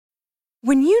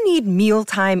When you need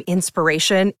mealtime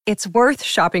inspiration, it's worth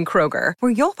shopping Kroger,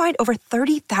 where you'll find over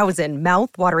 30,000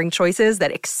 mouth-watering choices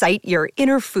that excite your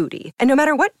inner foodie. And no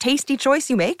matter what tasty choice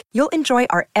you make, you'll enjoy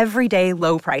our everyday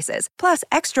low prices, plus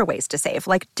extra ways to save,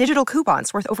 like digital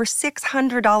coupons worth over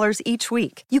 $600 each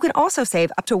week. You can also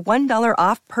save up to $1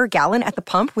 off per gallon at the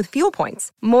pump with fuel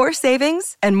points. More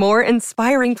savings and more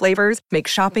inspiring flavors make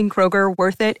shopping Kroger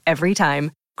worth it every time.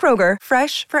 Kroger,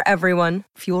 fresh for everyone.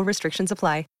 Fuel restrictions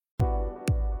apply.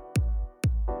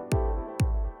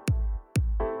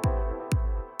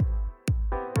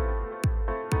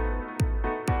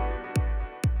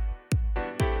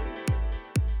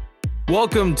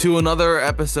 Welcome to another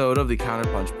episode of the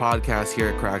CounterPunch podcast here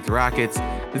at Cracked Rackets.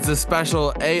 It's a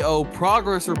special AO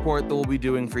progress report that we'll be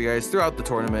doing for you guys throughout the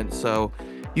tournament, so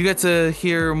you get to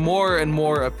hear more and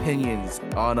more opinions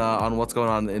on what's going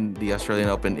on in the Australian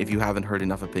Open if you haven't heard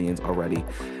enough opinions already.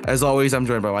 As always, I'm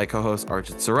joined by my co-host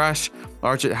Archit Suresh.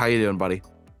 Archit, how you doing, buddy?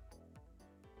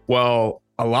 Well,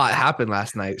 a lot happened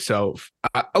last night, so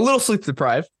a little sleep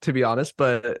deprived, to be honest,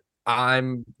 but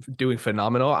I'm doing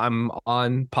phenomenal. I'm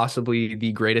on possibly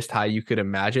the greatest high you could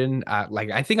imagine.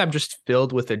 I think I'm just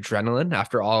filled with adrenaline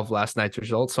after all of last night's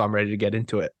results, so I'm ready to get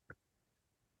into it.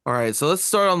 All right, so let's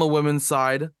start on the women's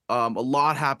side. A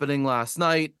lot happening last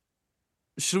night.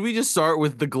 Should we just start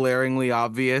with the glaringly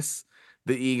obvious,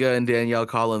 the Iga and Danielle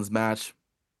Collins match?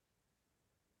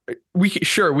 We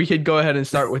could go ahead and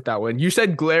start with that one. You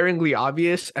said glaringly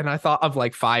obvious, and I thought of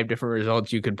like 5 different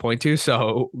results you could point to.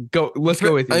 So let's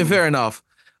go with you. Fair enough.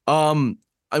 A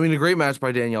great match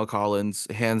by Danielle Collins,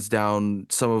 hands down,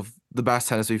 some of the best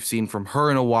tennis we've seen from her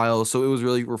in a while. So it was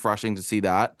really refreshing to see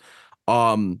that.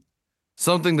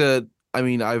 Something that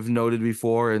I've noted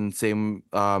before, and same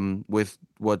with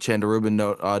what Chanda Rubin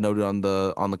noted on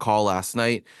the call last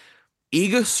night.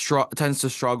 Iga tends to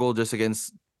struggle just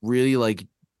against really like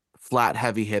flat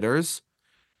heavy hitters,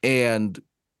 and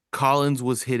Collins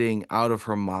was hitting out of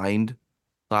her mind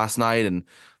last night, and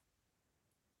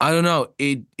I don't know,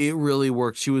 it really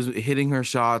worked. She was hitting her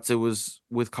shots, it was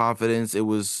with confidence, it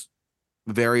was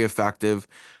very effective.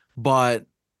 But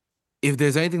if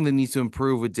there's anything that needs to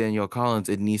improve with Danielle Collins,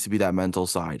 it needs to be that mental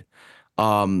side.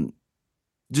 I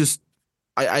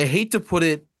hate to put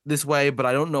it this way, but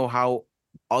I don't know how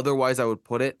otherwise I would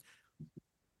put it.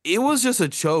 It was just a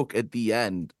choke at the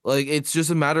end. Like, it's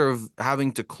just a matter of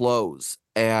having to close.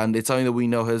 And it's something that we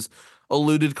know has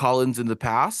eluded Collins in the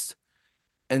past.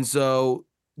 And so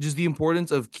just the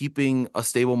importance of keeping a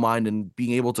stable mind and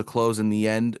being able to close in the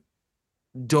end.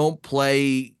 Don't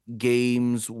play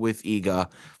games with Iga.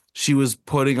 She was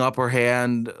putting up her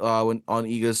hand on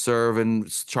Iga's serve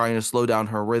and trying to slow down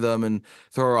her rhythm and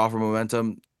throw her off her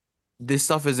momentum. This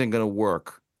stuff isn't going to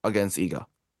work against Iga.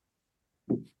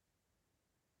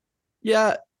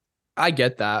 Yeah, I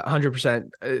get that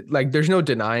 100%. Like, there's no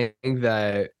denying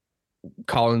that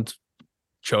Collins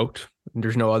choked.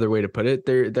 There's no other way to put it.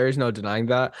 There is no denying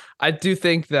that. I do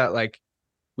think that, like,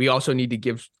 we also need to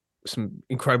give some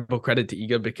incredible credit to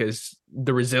Iga because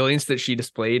the resilience that she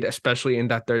displayed, especially in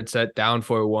that third set, down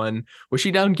 4-1. Was she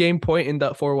down game point in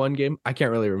that 4-1 game? I can't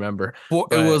really remember. It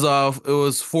was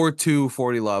 4-2,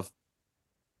 40 love.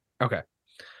 Okay.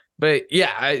 But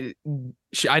yeah,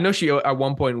 I know she at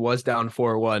one point was down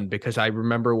 4-1 because I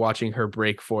remember watching her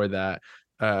break for that.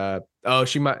 That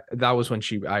was when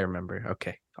I remember.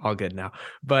 Okay, all good now.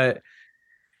 But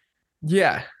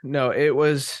yeah, no, it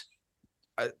was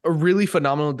a really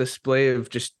phenomenal display of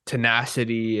just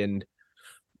tenacity and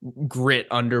grit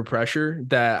under pressure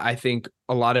that I think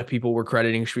a lot of people were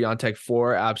crediting Swiatek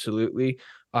for. Absolutely.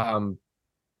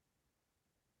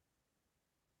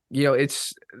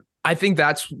 I think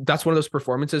that's one of those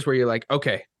performances where you're like,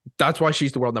 okay, that's why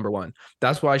she's the world number one.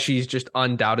 That's why she's just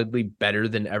undoubtedly better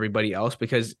than everybody else,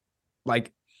 because,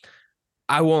 like,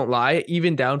 I won't lie,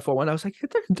 even down 4-1, I was like,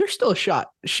 there's still a shot.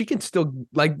 She can still,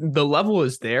 like, the level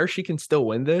is there. She can still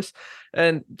win this.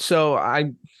 And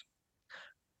so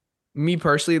me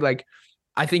personally, like,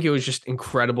 I think it was just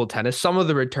incredible tennis. Some of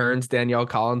the returns Danielle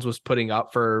Collins was putting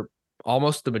up for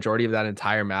almost the majority of that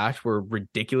entire match were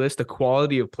ridiculous. The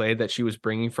quality of play that she was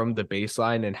bringing from the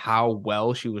baseline and how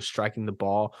well she was striking the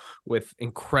ball with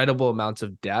incredible amounts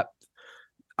of depth.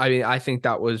 I mean, I think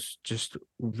that was just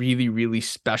really, really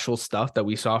special stuff that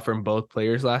we saw from both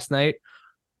players last night.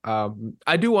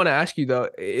 I do want to ask you, though,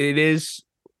 it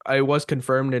was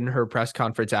confirmed in her press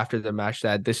conference after the match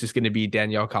that this is going to be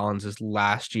Danielle Collins'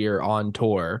 last year on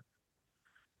tour.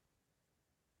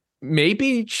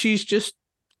 Maybe she's just,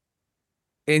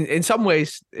 in some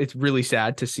ways, it's really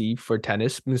sad to see for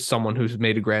tennis, someone who's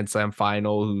made a Grand Slam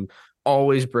final, who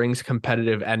always brings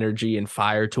competitive energy and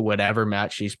fire to whatever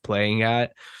match she's playing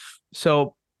at.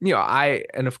 So,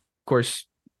 and of course,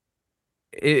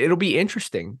 it'll be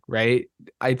interesting, right?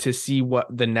 To see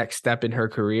what the next step in her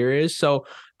career is. So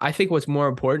I think what's more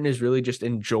important is really just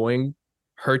enjoying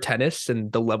her tennis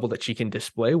and the level that she can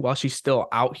display while she's still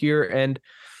out here. And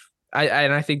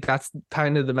I think that's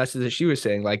kind of the message that she was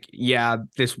saying. Like, yeah,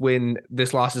 this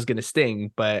loss is gonna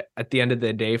sting, but at the end of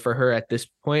the day, for her at this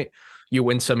point, you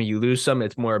win some, you lose some.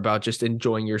 It's more about just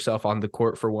enjoying yourself on the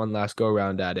court for one last go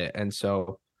round at it. And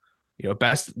so,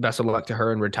 best of luck to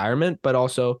her in retirement, but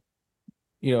also,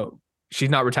 she's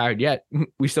not retired yet.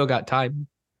 We still got time,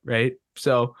 right?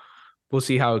 So we'll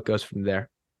see how it goes from there.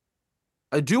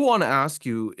 I do want to ask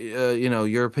you,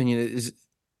 your opinion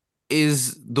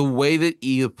is the way that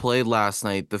Iga played last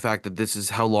night, the fact that this is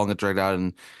how long it dragged out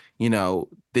and,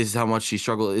 this is how much she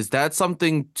struggled. Is that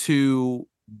something to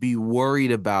be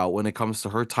worried about when it comes to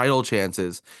her title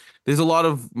chances? There's a lot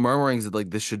of murmurings that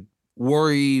like this should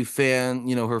worry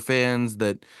her fans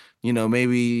that,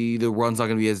 maybe the run's not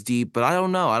going to be as deep, but I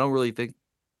don't know. I don't really think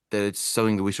that it's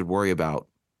something that we should worry about.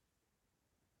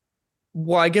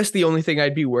 Well, I guess the only thing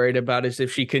I'd be worried about is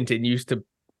if she continues to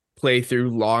play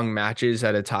through long matches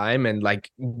at a time and like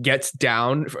gets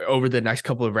down over the next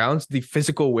couple of rounds, the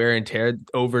physical wear and tear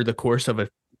over the course of a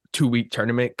 2-week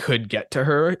tournament could get to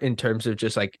her in terms of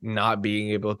just like not being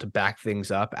able to back things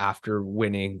up after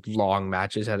winning long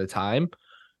matches at a time.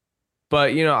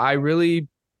 But I really,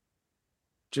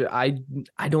 I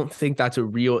don't think that's a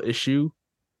real issue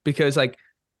because like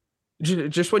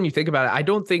just when you think about it, I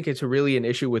don't think it's really an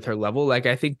issue with her level. Like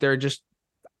I think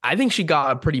she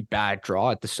got a pretty bad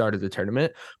draw at the start of the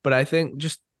tournament, but I think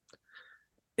just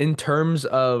in terms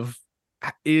of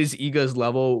is Iga's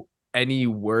level any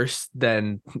worse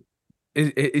than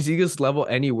is Iga's level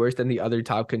any worse than the other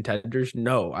top contenders?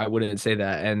 No, I wouldn't say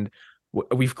that. And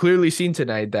we've clearly seen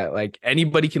tonight that like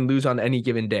anybody can lose on any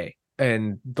given day.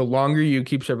 And the longer you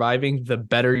keep surviving, the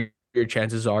better your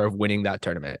chances are of winning that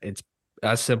tournament. It's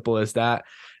as simple as that.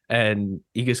 And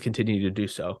Iga's continue to do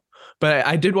so. But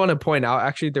I did want to point out,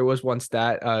 actually, there was one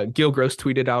stat. Gil Gross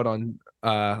tweeted out on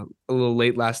a little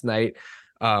late last night.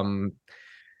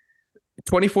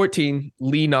 2014,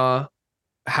 Li Na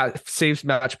saves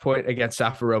match point against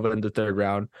Safarova in the third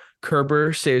round.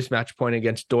 Kerber saves match point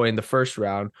against Doi in the first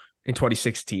round in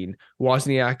 2016.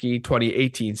 Wozniacki,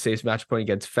 2018, saves match point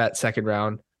against Fett second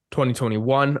round.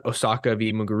 2021, Osaka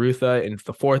v Muguruza in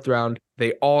the fourth round.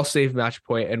 They all saved match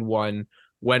point and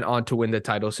went on to win the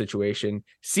title situation.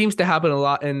 Seems to happen a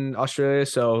lot in Australia,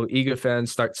 so Iga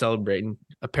fans start celebrating.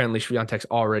 Apparently, Swiatek's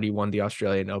already won the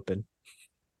Australian Open.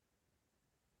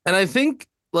 And I think,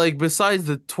 like, besides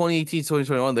the 2018,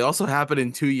 2021, they also happen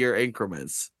in 2-year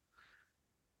increments.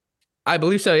 I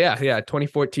believe so, yeah.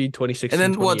 2014, 2016,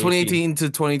 and then what, 2018 to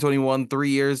 2021, 3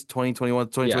 years, 2021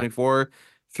 to 2024, yeah.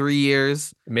 3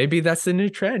 years. Maybe that's the new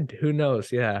trend. Who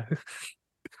knows? Yeah.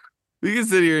 We can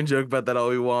sit here and joke about that all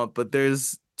we want, but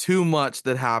there's too much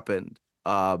that happened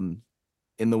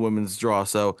in the women's draw.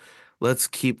 So let's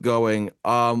keep going.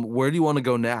 Where do you want to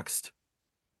go next?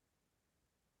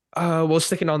 Well,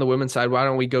 sticking on the women's side, why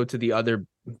don't we go to the other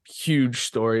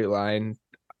huge storyline?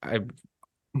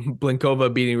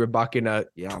 Blinkova beating Rybakina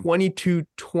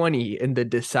 22-20 in the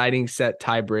deciding set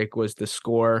tiebreak was the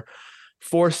score.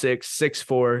 4-6,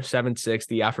 6-4, 7-6,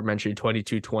 the aforementioned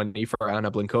 22-20 for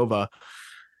Anna Blinkova.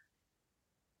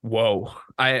 Whoa.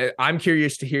 I'm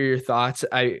curious to hear your thoughts.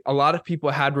 A lot of people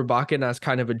had Rybakina as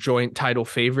kind of a joint title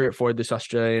favorite for this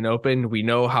Australian Open. We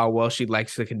know how well she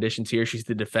likes the conditions here. She's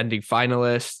the defending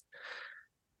finalist.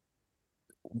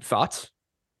 Thoughts?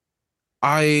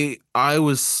 I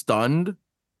was stunned.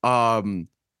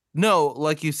 No,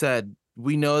 like you said,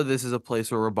 we know this is a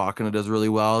place where Rybakina does really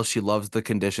well. She loves the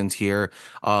conditions here.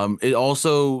 It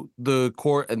also, the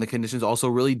court and the conditions also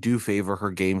really do favor her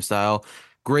game style.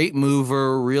 Great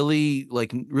mover, really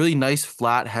nice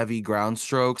flat, heavy ground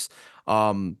strokes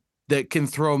that can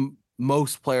throw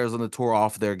most players on the tour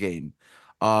off their game.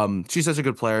 She's such a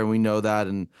good player, and we know that.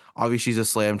 And obviously, she's a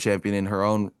slam champion in her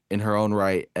own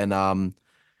right. And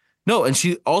no, and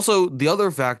she also, the other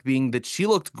fact being that she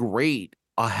looked great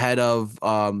ahead of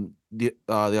the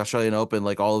Australian Open,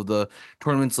 like all of the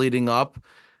tournaments leading up.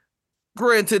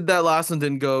 Granted, that last one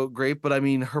didn't go great, but I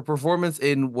mean, her performance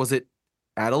in, was it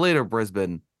Adelaide or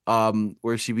Brisbane,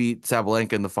 where she beat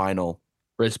Sabalenka in the final?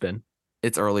 Brisbane.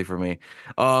 It's early for me.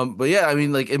 But yeah, I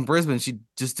mean, like in Brisbane, she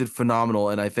just did phenomenal.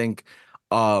 And I think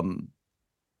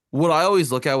what I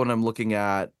always look at when I'm looking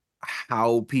at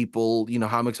how people,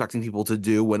 how I'm expecting people to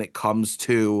do when it comes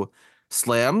to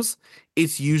slams,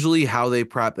 it's usually how they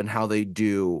prep and how they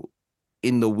do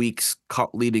in the weeks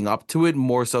leading up to it,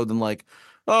 more so than like,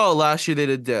 oh, last year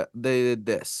they did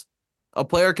this. a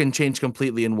player can change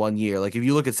completely in 1 year. Like if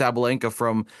you look at Sabalenka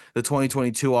from the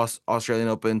 2022 Australian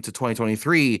Open to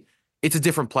 2023, it's a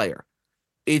different player.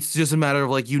 It's just a matter of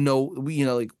like,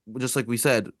 like just like we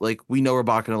said, like we know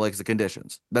Rybakina likes the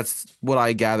conditions. That's what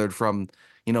I gathered from,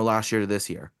 last year to this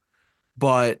year.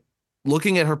 But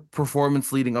looking at her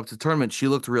performance leading up to tournament, she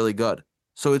looked really good.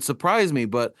 So it surprised me,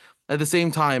 but at the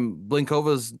same time,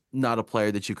 Blinkova's not a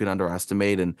player that you can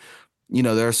underestimate. And,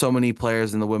 there are so many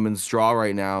players in the women's draw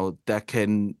right now that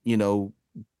can,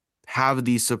 have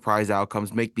these surprise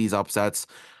outcomes, make these upsets.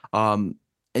 And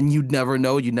you'd never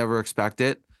know, you'd never expect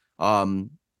it. And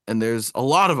there's a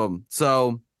lot of them.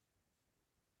 So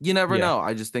you never Yeah. know.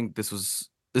 I just think this is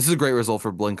a great result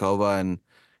for Blinkova, and,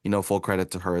 full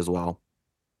credit to her as well.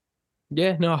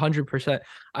 Yeah, no, 100%.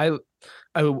 I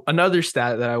another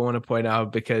stat that I want to point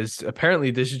out, because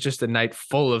apparently this is just a night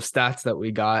full of stats that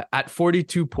we got. At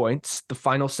 42 points, the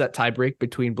final set tiebreak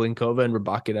between Blinkova and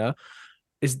Rybakina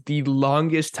is the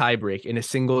longest tiebreak in a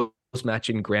singles match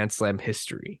in Grand Slam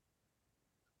history.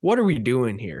 What are we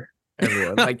doing here,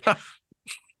 everyone? Like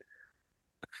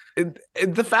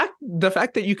the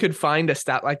fact that you could find a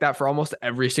stat like that for almost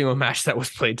every single match that was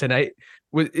played tonight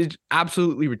is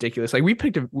absolutely ridiculous. Like we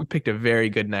picked a very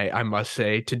good night, I must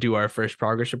say, to do our first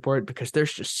progress report, because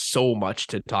there's just so much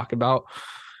to talk about.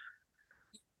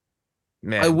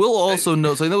 Man, I will also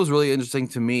note something that was really interesting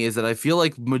to me is that I feel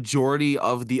like majority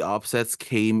of the upsets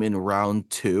came in round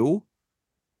 2,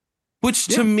 which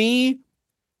to me,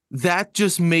 that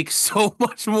just makes so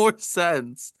much more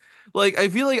sense. Like, I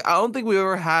feel like I don't think we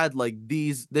ever had like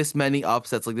this many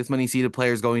upsets, like this many seeded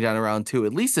players going down around 2,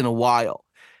 at least in a while.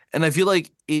 And I feel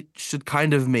like it should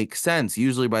kind of make sense.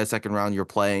 Usually by the second round, you're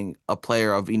playing a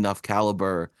player of enough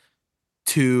caliber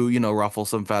to, ruffle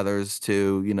some feathers,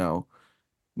 to,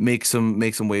 make some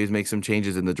waves, make some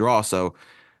changes in the draw. So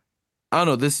I don't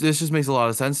know. This just makes a lot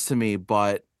of sense to me,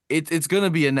 but it's gonna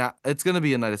be it's gonna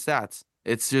be a night of stats.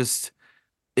 It's just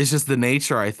the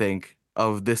nature, I think,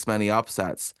 of this many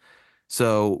upsets.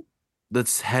 So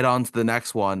let's head on to the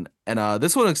next one. And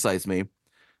this one excites me.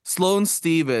 Sloane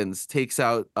Stephens takes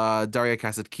out Daria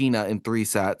Kasatkina in 3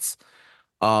 sets.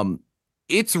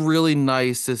 It's really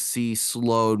nice to see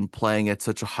Sloane playing at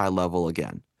such a high level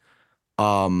again.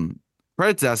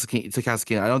 Credit to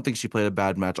Kasatkina. I don't think she played a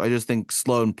bad match. I just think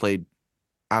Sloane played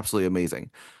absolutely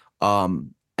amazing.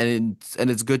 And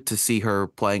it's good to see her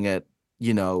playing at,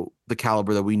 the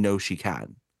caliber that we know she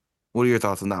can. What are your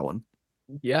thoughts on that one?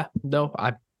 yeah, no,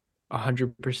 I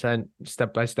 100%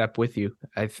 step by step with you.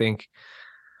 I think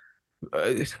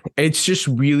it's just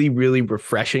really, really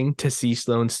refreshing to see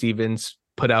Sloane Stephens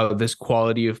put out this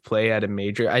quality of play at a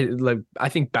major. I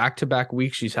think back-to-back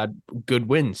weeks she's had good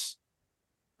wins,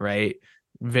 right?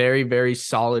 Very, very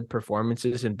solid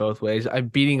performances in both ways.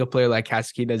 Beating a player like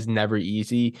Kasatkina is never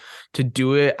easy. To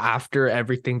do it after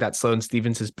everything that Sloane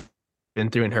Stephens has been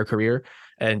through in her career,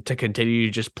 and to continue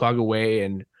to just plug away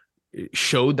and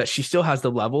showed that she still has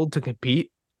the level to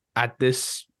compete at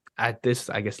this, I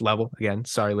guess, level. Again,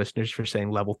 sorry listeners for saying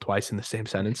level twice in the same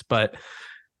sentence, but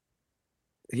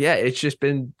yeah, it's just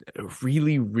been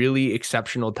really, really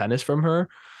exceptional tennis from her.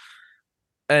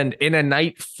 And in a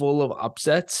night full of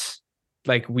upsets,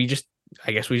 like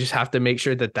I guess we just have to make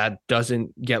sure that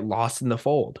doesn't get lost in the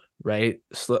fold, right?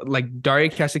 So, like Daria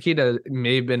Kasatkina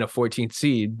may have been a 14th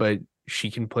seed, but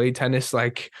she can play tennis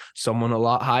like someone a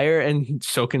lot higher, and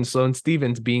so can Sloane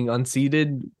Stephens being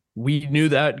unseeded. We knew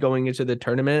that going into the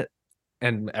tournament,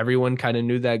 and everyone kind of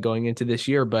knew that going into this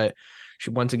year, but she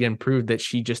once again proved that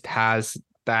she just has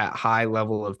that high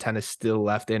level of tennis still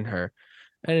left in her,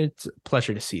 and it's a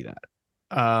pleasure to see that.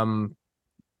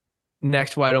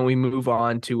 Next, why don't we move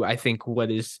on to, I think,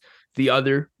 what is the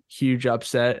other huge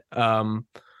upset?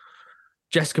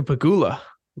 Jessica Pegula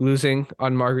losing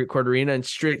on Margaret Corderina in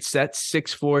straight sets,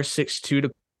 6-4, 6-2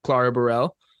 to Clara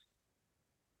Burel.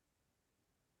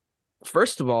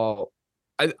 First of all,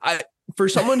 I for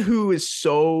someone who is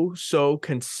so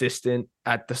consistent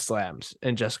at the slams,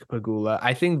 and Jessica Pegula,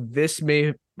 I think this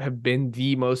may have been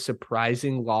the most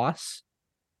surprising loss.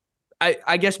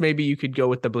 I guess maybe you could go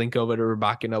with the Blinkova to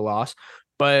Rybakina loss,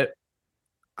 but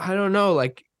I don't know.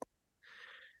 Like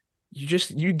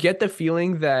you get the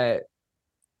feeling that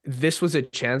this was a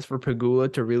chance for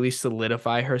Pegula to really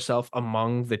solidify herself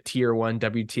among the tier 1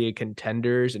 WTA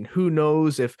contenders. And who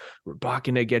knows if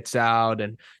Rybakina gets out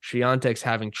and Swiatek's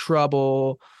having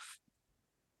trouble.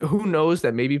 Who knows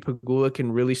that maybe Pegula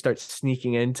can really start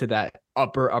sneaking into that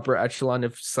upper echelon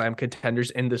of slam contenders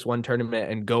in this one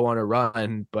tournament and go on a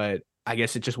run. But I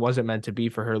guess it just wasn't meant to be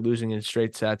for her, losing in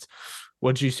straight sets.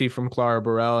 What did you see from Clara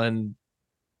Burel? And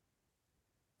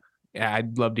yeah,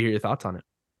 I'd love to hear your thoughts on it.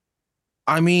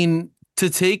 I mean, to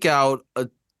take out a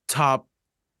top,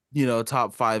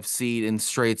 top five seed in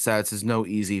straight sets is no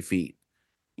easy feat.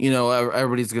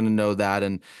 Everybody's going to know that.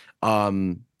 And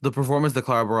the performance that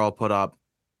Clara Burrell put up,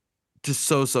 just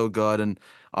so good. And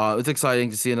it's exciting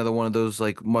to see another one of those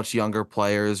like much younger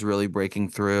players really breaking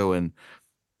through. And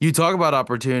you talk about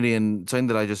opportunity, and something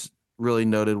that I just really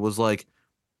noted was like,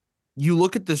 you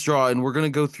look at this draw, and we're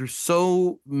going to go through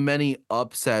so many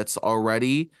upsets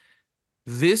already.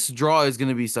 This draw is going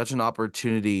to be such an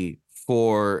opportunity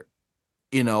for,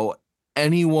 you know,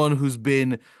 anyone who's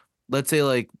been, let's say,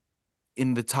 like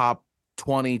in the top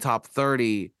 20, top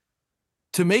 30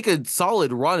 to make a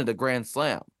solid run at a Grand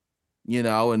Slam,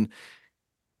 and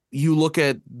you look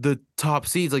at the top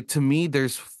seeds, like to me,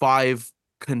 there's five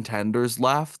contenders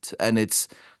left, and it's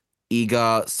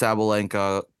Iga,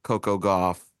 Sabalenka, Coco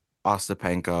Gauff,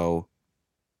 Ostapenko,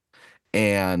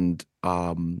 and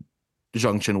Zheng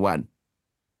Qinwen.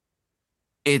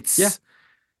 Yeah.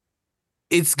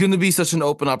 It's going to be such an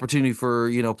open opportunity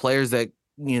for, players that,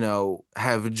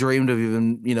 have dreamed of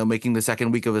even, making the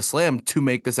second week of a slam to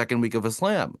make the second week of a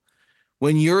slam.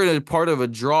 When you're in a part of a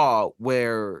draw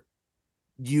where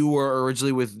you were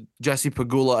originally with Jessie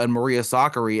Pegula and Maria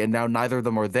Sakkari, and now neither of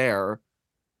them are there,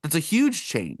 that's a huge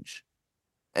change.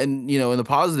 And, in the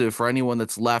positive for anyone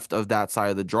that's left of that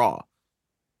side of the draw.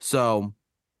 So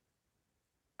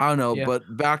I don't know, Yeah. but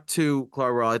back to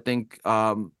Clara, I think,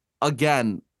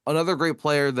 again, another great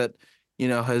player that,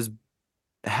 has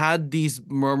had these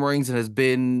murmurings and has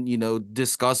been,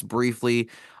 discussed briefly,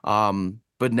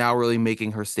 but now really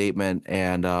making her statement.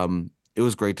 And it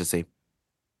was great to see.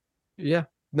 Yeah,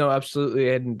 no, absolutely.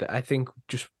 And I think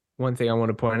just one thing I want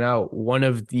to point out, one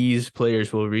of these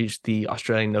players will reach the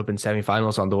Australian Open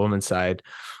semifinals on the women's side.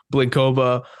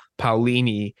 Blinkova,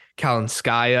 Paulini,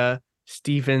 Kalinskaya,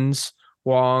 Stephens,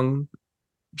 Wong,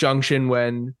 Zhang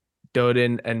Qinwen,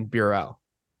 Doden, and Burel.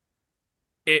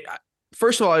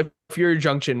 First of all, if you're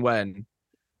Zhang Qinwen,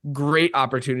 great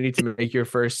opportunity to make your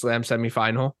first Slam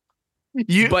semifinal.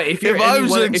 But if I'm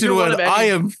Zhang Qinwen, I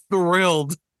am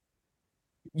thrilled.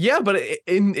 Yeah, but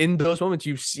in those moments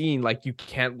you've seen like you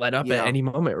can't let up at any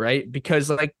moment, right? Because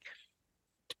like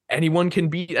anyone can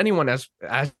beat anyone as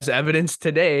evidence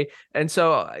today. And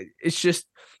so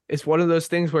it's one of those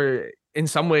things where in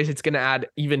some ways it's going to add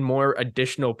even more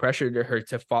additional pressure to her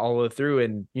to follow through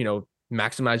and,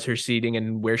 maximize her seeding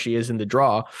and where she is in the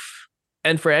draw.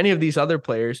 And for any of these other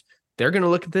players, they're going to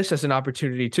look at this as an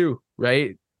opportunity too,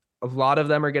 right? A lot of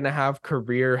them are going to have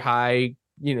career high,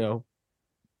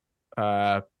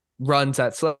 runs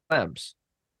at slams,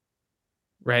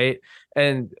 right?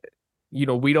 And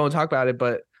we don't talk about it,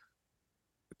 but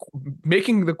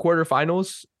making the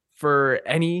quarterfinals for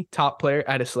any top player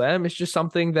at a slam is just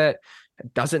something that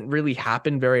doesn't really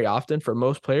happen very often for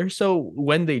most players. So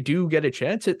when they do get a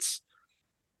chance, it's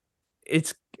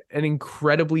an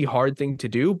incredibly hard thing to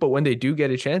do, but when they do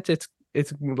get a chance,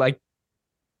 it's like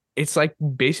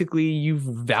basically you've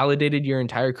validated your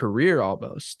entire career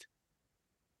almost.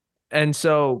 And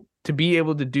so to be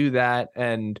able to do that,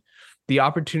 and the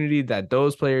opportunity that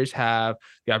those players have,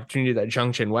 the opportunity that Zheng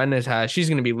Qinwen has, she's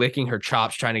going to be licking her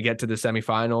chops trying to get to the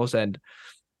semifinals. And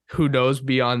who knows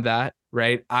beyond that,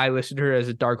 right? I listed her as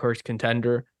a dark horse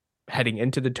contender heading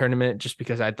into the tournament just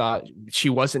because I thought she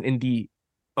wasn't in the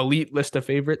elite list of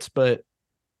favorites, but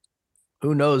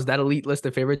who knows? That elite list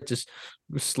of favorites just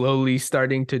slowly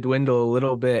starting to dwindle a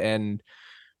little bit, and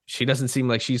she doesn't seem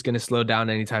like she's going to slow down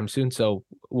anytime soon. So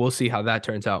we'll see how that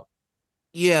turns out.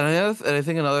 Yeah, and I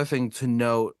think another thing to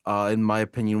note, in my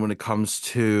opinion, when it comes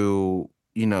to,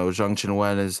 Zheng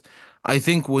Qinwen is, I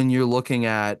think when you're looking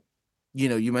at,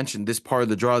 you mentioned this part of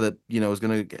the draw that, is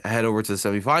going to head over to the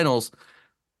semifinals.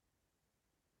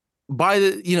 By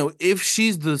the, if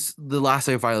she's the last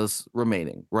semifinalist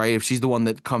remaining, right? If she's the one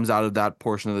that comes out of that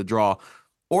portion of the draw,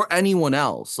 or anyone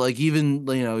else, like even,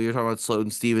 you're talking about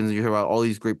Sloane Stephens, and you're talking about all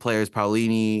these great players,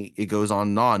 Paulini, it goes on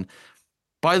and on.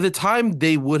 By the time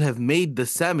they would have made the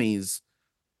semis,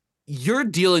 you're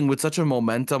dealing with such a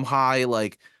momentum high.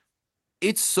 Like,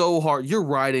 it's so hard. You're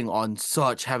riding on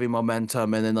such heavy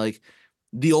momentum. And then, like,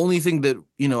 the only thing that,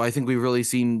 I think we've really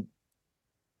seen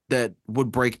that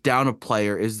would break down a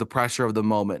player is the pressure of the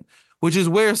moment, which is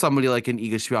where somebody like an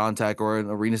Iga Swiatek or an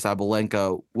Arina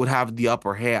Sabalenka would have the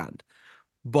upper hand.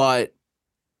 But,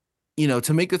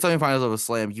 to make the semifinals of a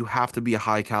slam, you have to be a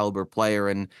high caliber player.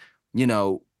 And,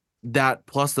 that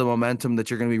plus the momentum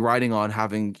that you're going to be riding on,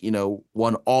 having,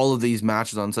 won all of these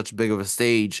matches on such big of a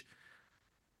stage,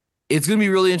 it's going to be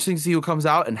really interesting to see who comes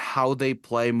out and how they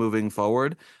play moving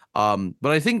forward. But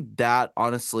I think that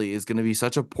honestly is going to be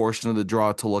such a portion of the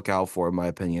draw to look out for, in my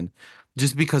opinion,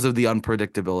 just because of the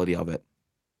unpredictability of it.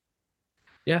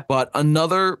 Yeah. But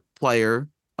another player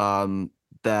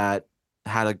that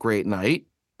had a great night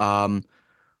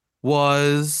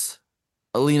was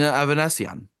Alina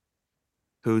Evanesian,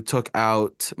 who took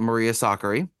out Maria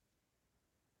Sakkari.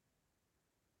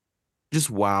 Just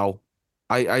wow.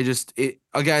 I just it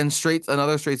again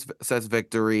another straight sets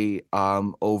victory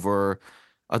over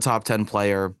a top 10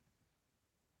 player.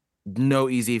 No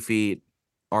easy feat.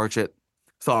 Arch it.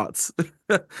 Thoughts.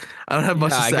 I don't have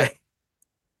much Yeah, to say.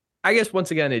 I guess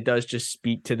once again it does just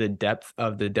speak to the depth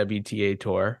of the WTA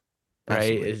tour, right?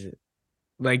 Absolutely. Is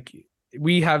like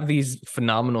we have these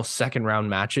phenomenal second round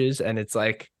matches, and it's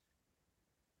like,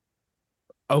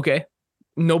 okay,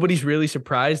 nobody's really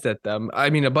surprised at them. I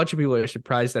mean, a bunch of people are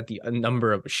surprised at the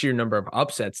sheer number of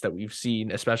upsets that we've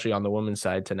seen, especially on the women's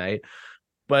side tonight.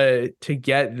 But to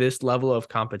get this level of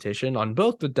competition on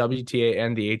both the WTA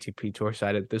and the ATP Tour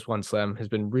side at this one slam has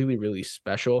been really, really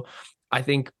special. I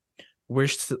think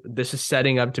this is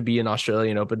setting up to be an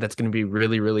Australian Open that's going to be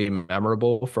really, really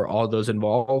memorable for all those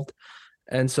involved.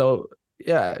 And so,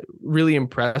 yeah, really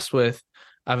impressed with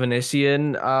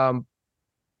Avanesian.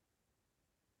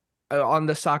 On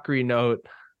the Sakkari note,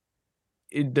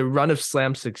 the run of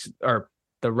or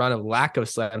the run of lack of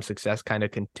slam success kind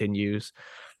of continues.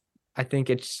 I think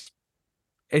it's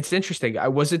interesting. I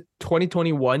was it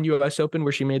 2021 US Open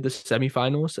where she made the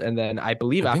semifinals, and then I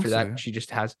believe I think after so, that yeah. she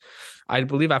just has. I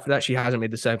believe after that she hasn't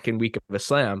made the second week of a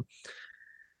slam.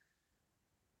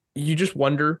 You just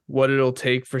wonder what it'll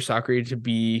take for Sakkari to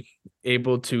be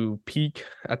able to peak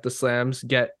at the slams,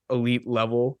 get elite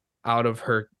level out of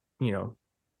her. You know,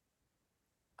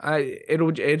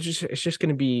 it's just going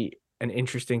to be an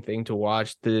interesting thing to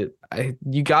watch.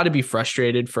 You got to be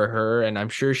frustrated for her, and I'm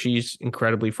sure she's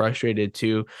incredibly frustrated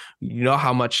too. You know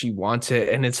how much she wants it,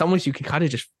 and in some ways you can kind of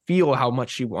just feel how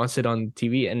much she wants it on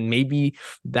TV, and maybe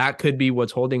that could be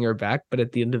what's holding her back. But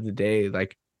at the end of the day,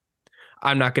 like,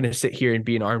 I'm not going to sit here and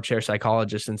be an armchair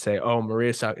psychologist and say, oh,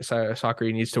 Maria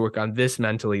Sakkari needs to work on this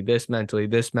mentally, this mentally,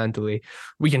 this mentally.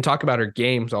 We can talk about her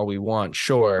games all we want,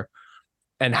 sure,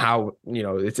 and how,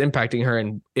 it's impacting her,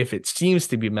 and if it seems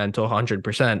to be mental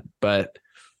 100%, but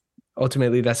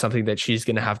ultimately that's something that she's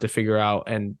going to have to figure out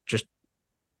and just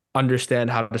understand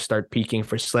how to start peaking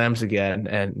for slams again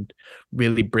and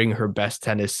really bring her best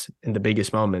tennis in the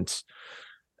biggest moments.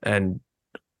 And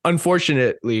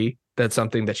unfortunately, that's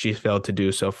something that she's failed to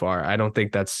do so far. I don't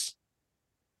think that's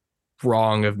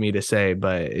wrong of me to say,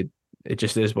 but it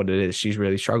just is what it is. She's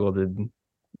really struggled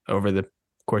over the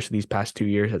course of these past 2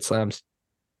 years at slams.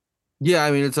 Yeah,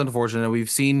 I mean it's unfortunate. We've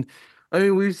seen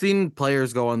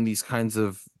players go on these kinds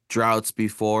of droughts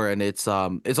before, and it's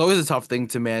always a tough thing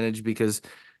to manage because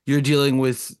you're dealing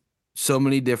with so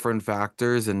many different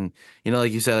factors, and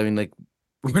like you said, I mean, like,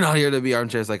 we're not here to be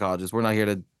armchair psychologists. We're not here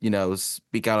to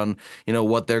speak out on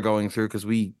what they're going through because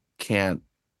we can't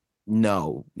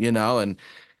know, and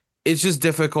it's just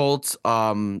difficult.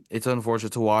 It's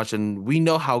unfortunate to watch, and we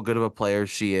know how good of a player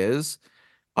she is.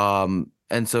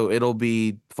 And so it'll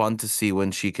be fun to see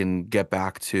when she can get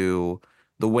back to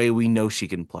the way we know she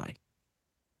can play.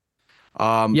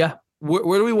 Yeah.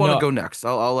 Where do we want to No. go next?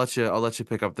 I'll let you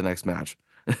pick up the next match.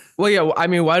 Well, yeah. I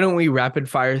mean, why don't we rapid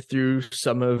fire through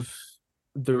some of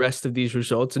the rest of these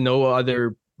results? No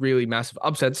other really massive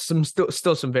upsets.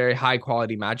 Still some very high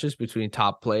quality matches between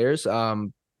top players.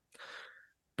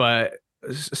 But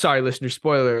sorry, listener,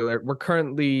 spoiler alert. We're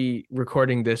currently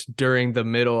recording this during the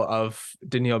middle of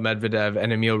Daniil Medvedev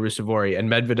and Emil Ruusuvuori, and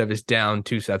Medvedev is down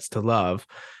 2-0.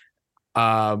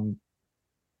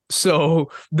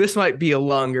 So this might be a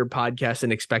longer podcast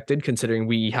than expected, considering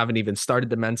we haven't even started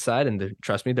the men's side. And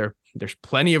trust me, there's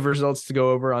plenty of results to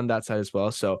go over on that side as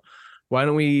well. So why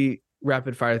don't we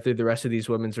rapid fire through the rest of these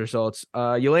women's results?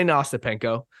 Yelena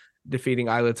Ostapenko defeating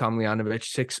Ayla Tomljanovic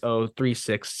 6-0,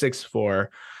 3-6, 6-4.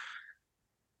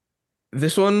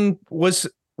 This one was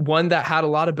one that had a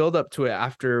lot of buildup to it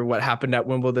after what happened at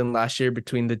Wimbledon last year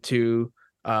between the two.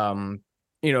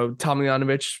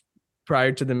 Tomljanovic,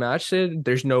 prior to the match, said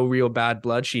there's no real bad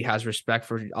blood. She has respect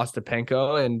for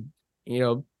Ostapenko, and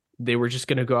they were just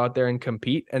going to go out there and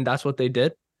compete, and that's what they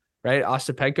did, right?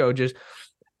 Ostapenko just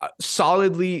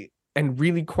solidly and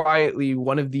really quietly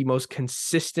one of the most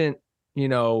consistent,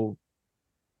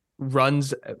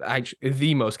 runs, actually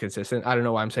the most consistent. I don't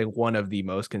know why I'm saying one of the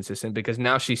most consistent, because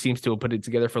now she seems to have put it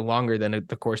together for longer than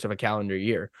the course of a calendar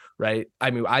year, right? I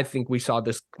mean, I think we saw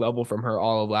this level from her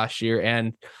all of last year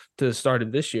and to the start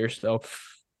of this year. So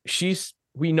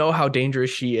we know how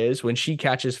dangerous she is when she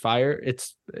catches fire.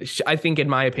 I think, in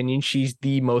my opinion, she's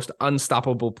the most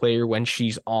unstoppable player when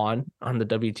she's on the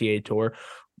WTA tour.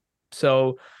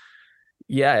 So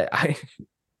yeah,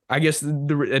 I guess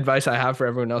the advice I have for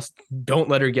everyone else, don't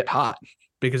let her get hot,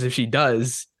 because if she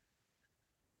does,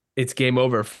 it's game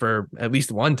over for at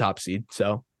least one top seed.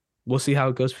 So we'll see how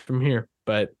it goes from here.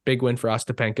 But big win for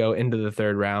Ostapenko into the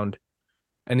third round.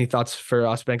 Any thoughts for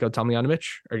Ostapenko, Tomljanovic,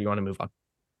 or do you want to move on?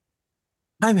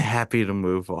 I'm happy to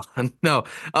move on. No,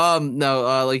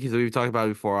 like you said, we've talked about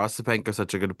it before. Ostapenko's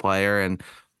such a good player, and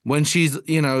when she's,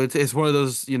 it's one of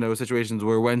those, situations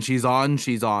where when she's on,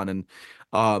 and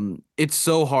it's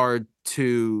so hard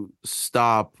to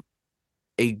stop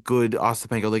a good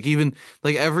Ostapenko. Like even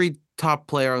like every top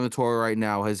player on the tour right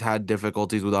now has had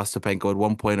difficulties with Ostapenko at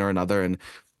one point or another, and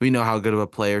we know how good of a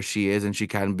player she is and she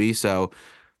can be. So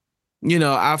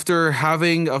after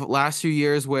having a last few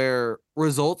years where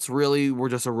results really were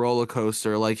just a roller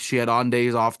coaster, like she had on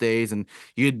days, off days, and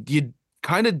you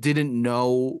kind of didn't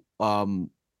know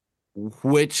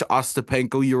which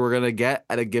Ostapenko you were gonna get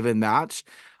at a given match.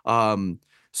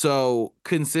 So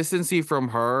consistency from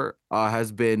her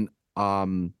has been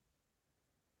a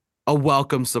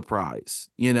welcome surprise.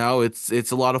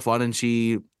 It's a lot of fun, and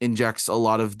she injects a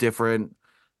lot of different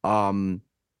um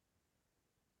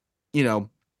you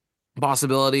know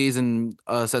possibilities and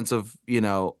a sense of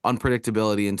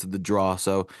unpredictability into the draw.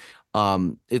 So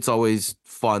it's always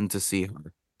fun to see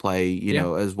her play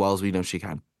Yeah. as well as we know she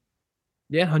can.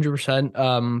 Yeah,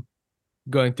 100%.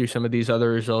 Going through some of these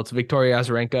other results, Victoria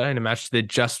Azarenka in a match that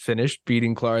just finished,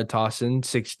 beating Clara Tauson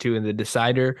 6-2 in the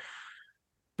decider.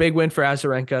 Big win for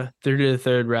Azarenka, through to the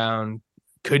third round.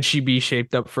 Could she be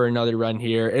shaped up for another run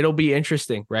here? It'll be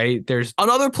interesting, right? There's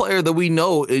Another player that we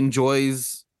know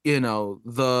enjoys,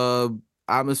 the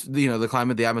atmosphere, the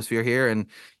climate, the atmosphere here, and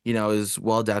is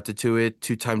well adapted to it.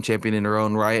 Two-time champion in her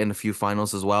own right, and a few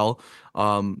finals as well.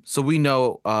 So we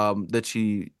know that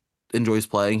she enjoys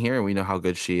playing here, and we know how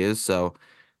good she is. So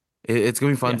it's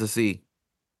gonna be fun yeah, to see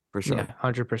for sure.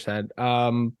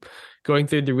 100%. Going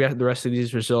through the rest of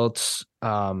these results,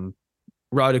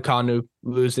 Raducanu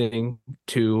losing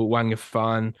to Wang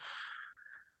Yifan.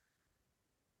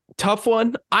 Tough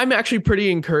one. I'm actually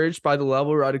pretty encouraged by the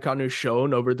level Raducanu's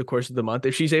shown over the course of the month.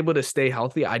 If she's able to stay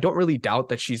healthy, I don't really doubt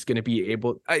that she's going to be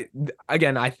able. I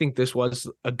think this was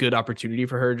a good opportunity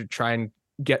for her to try and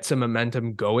get some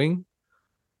momentum going.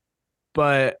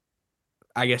 But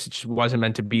I guess it just wasn't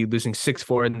meant to be, losing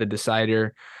 6-4 in the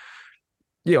decider.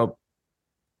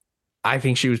 I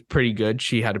think she was pretty good.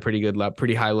 She had a pretty good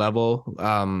pretty high level.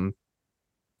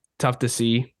 Tough to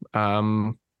see.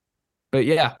 But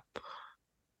yeah.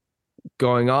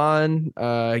 Going on,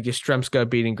 Yastremska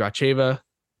beating Gracheva,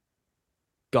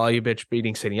 Golubich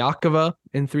beating Siniakova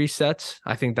in 3 sets.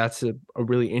 I think that's a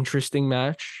really interesting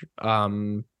match.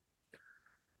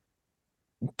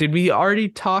 Did we already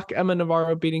talk Emma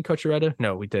Navarro beating Cochereta?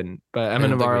 No, we didn't. But Emma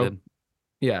Navarro,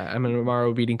 Emma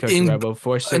Navarro beating Cochereta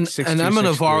 4-6, 6-2, and Emma 6-3.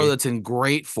 Navarro that's in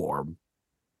great form.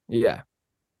 Yeah,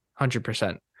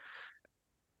 100%.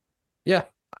 Yeah.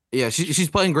 Yeah, she's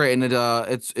playing great, and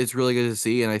it's really good to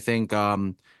see. And I think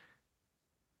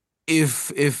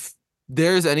if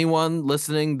there's anyone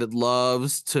listening that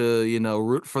loves to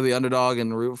root for the underdog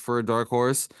and root for a dark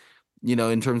horse,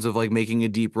 in terms of like making a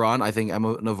deep run, I think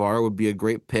Emma Navarro would be a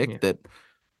great pick that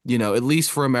at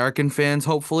least for American fans,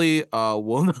 hopefully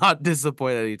will not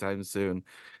disappoint anytime soon.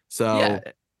 So yeah,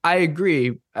 I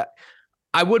agree.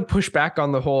 I would push back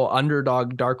on the whole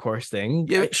underdog dark horse thing.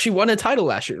 Yeah. She won a title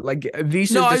last year. Like,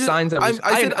 these are the signs that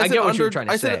I get what you were trying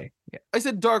to say. I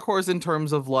said dark horse in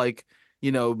terms of like,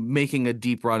 making a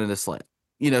deep run in a slam.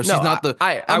 She's not the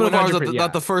Emma Navarro's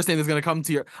not the first name that's going to come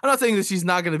to your. I'm not saying that she's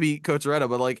not going to beat Cochereta,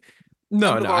 but like,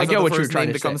 no, I get what you're trying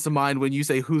to say. That comes to mind when you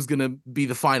say who's going to be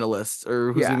the finalists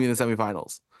or who's going to be in the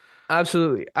semifinals.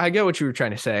 Absolutely, I get what you were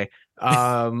trying to say.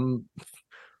 4-6,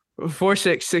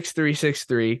 6-3,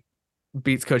 6-3.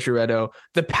 Beats Cochereto.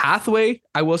 The pathway,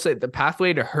 I will say, the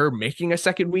pathway to her making a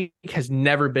second week has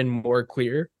never been more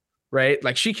clear, right?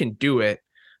 Like, she can do it.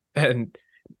 And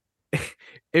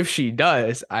if she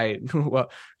does,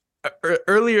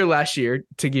 earlier last year,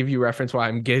 to give you reference why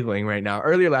I'm giggling right now,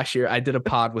 earlier last year, I did a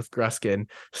pod with Gruskin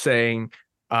saying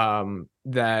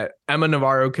that Emma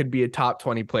Navarro could be a top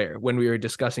 20 player when we were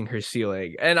discussing her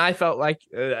ceiling. And I felt like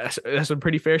that's a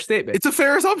pretty fair statement. It's a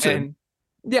fair assumption.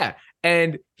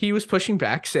 And he was pushing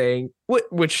back, saying,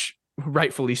 which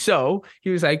rightfully so,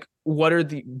 he was like,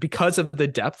 because of the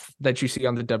depth that you see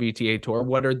on the WTA tour,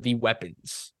 what are the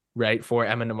weapons, right, for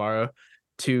Emma Navarro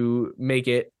to make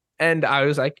it? And I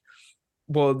was like,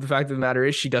 well, the fact of the matter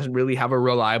is she doesn't really have a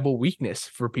reliable weakness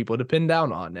for people to pin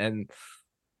down on. And,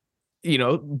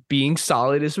 being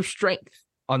solid is a strength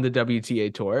on the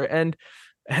WTA tour. And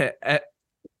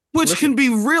which listen, can be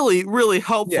really, really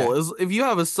helpful. yeah, Is if you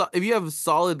have if you have a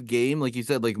solid game, like you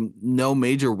said, like no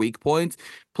major weak points,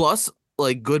 plus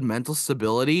like good mental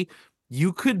stability,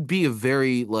 you could be a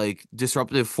very like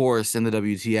disruptive force in the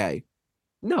WTA.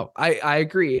 no, I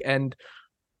agree, and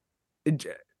it,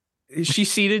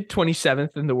 she's seated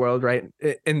 27th in the world right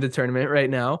in the tournament right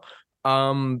now.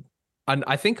 And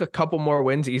I think a couple more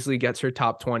wins easily gets her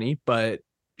top 20, but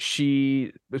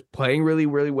she was playing really,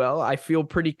 really well. I feel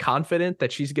pretty confident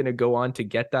that she's going to go on to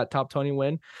get that top 20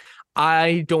 win.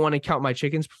 I don't want to count my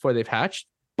chickens before they've hatched,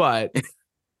 but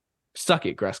suck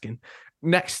it, Gruskin.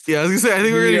 Next, Yeah, I was gonna say I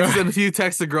think we're gonna need to the send a few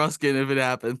texts to Gruskin if it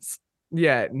happens.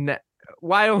 yeah,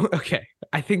 why? Okay,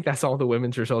 I think that's all the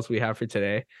women's results we have for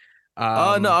today. No,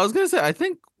 Um, I was gonna say I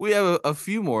think we have a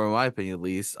few more, in my opinion, at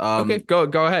least. okay, go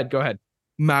ahead, go ahead.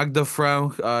 Magda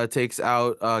Frank takes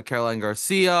out Caroline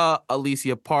Garcia.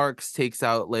 Alicia Parks takes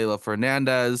out Leila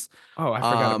Fernandez. Oh, I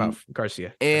forgot about Um,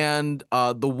 Garcia. and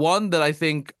the one that I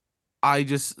think I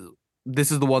just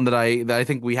this is the one that I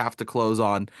think we have to close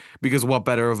on because what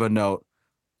better of a note?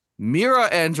 Mira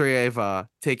Andreeva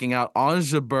taking out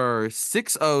Ons Jabeur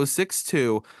 6-0,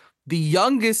 6-2, the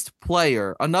youngest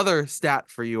player. Another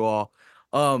stat for you all.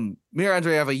 Mira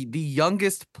Andreeva, the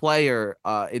youngest player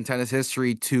in tennis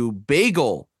history to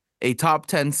bagel a top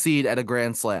 10 seed at a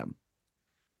Grand Slam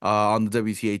on the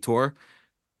WTA tour.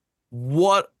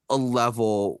 What a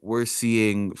level we're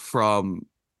seeing from,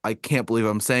 I can't believe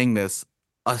I'm saying this,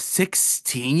 a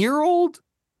 16-year-old?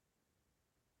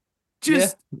 Yeah,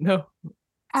 Just no,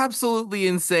 absolutely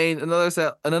insane.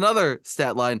 Another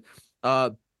stat line.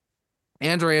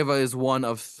 Andreeva is one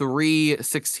of 3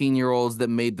 16-year-olds that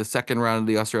made the second round of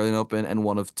the Australian Open and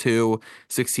one of 2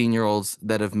 16-year-olds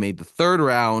that have made the third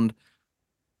round.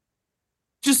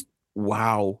 Just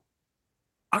wow.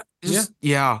 yeah,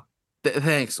 Yeah.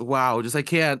 Thanks. Wow. Just I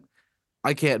can't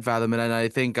fathom it. And I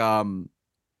think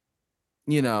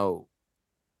you know,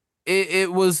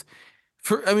 it was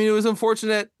I mean, it was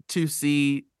unfortunate to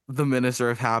see the Minister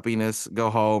of Happiness go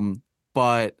home,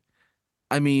 but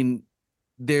I mean,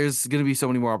 there's going to be so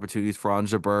many more opportunities for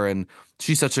Ons Jabeur, and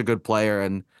she's such a good player.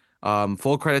 And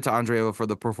full credit to Andreeva for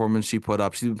the performance she put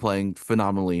up. She's been playing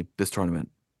phenomenally this tournament.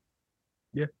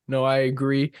 yeah. No, I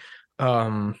agree.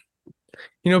 Um,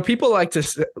 people like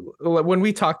to when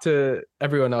we talk to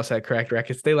everyone else at Correct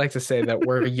Records, they like to say that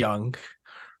we're young,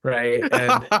 right?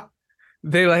 And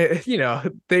they like,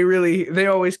 they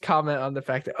always comment on the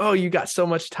fact that, oh, you got so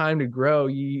much time to grow,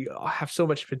 you have so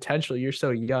much potential, you're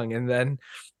so young. And then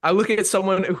I look at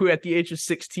someone who at the age of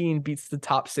 16 beats the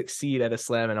top 6 seed at a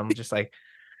slam, and I'm just like,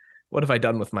 what have I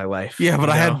done with my life? Yeah, but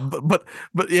you I know had,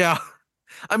 but yeah.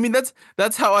 I mean,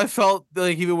 that's how I felt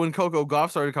like even when Coco Gauff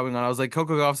started coming on. I was like,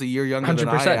 Coco Gauff's a year younger than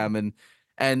I 100%. am,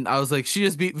 and I was like, she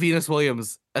just beat Venus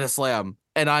Williams at a slam,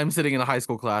 and I'm sitting in a high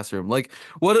school classroom. Like,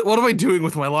 what am I doing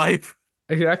with my life?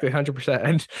 Exactly, 100%.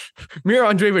 And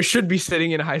Mira Andreeva should be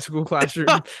sitting in a high school classroom,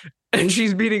 and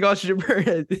she's beating Oscar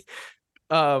Jabeur.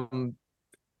 um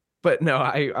but no,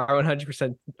 I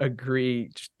 100% agree.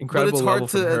 Just But it's incredible level hard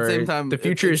from to at the same her. time. The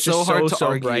future It's is so just hard so to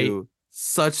so bright. argue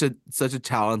such a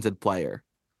talented player.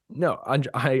 No,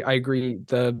 I agree.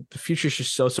 The future is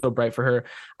just so so bright for her.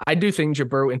 I do think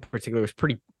Jabeur in particular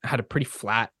had a pretty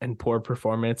flat and poor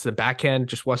performance. The backhand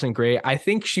just wasn't great. I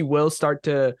think she will start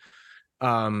to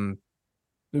um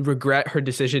regret her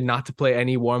decision not to play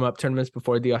any warm-up tournaments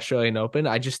before the Australian Open.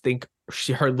 I just think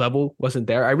her level wasn't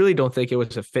there. I really don't think it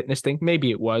was a fitness thing.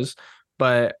 Maybe it was,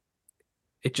 but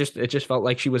it just felt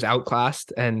like she was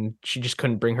outclassed and she just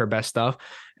couldn't bring her best stuff.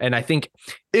 And I think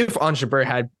if Ons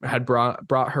Jabeur had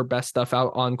brought her best stuff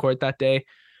out on court that day,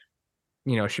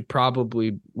 she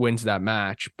probably wins that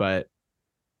match. But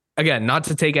again, not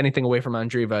to take anything away from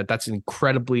Andreeva, that's an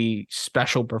incredibly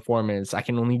special performance. I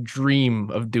can only dream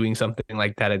of doing something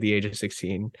like that at the age of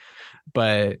 16.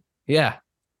 But yeah,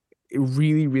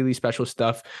 really, really special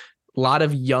stuff. A lot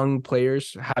of young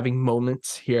players having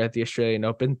moments here at the Australian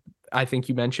Open. I think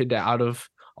you mentioned that out of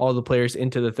all the players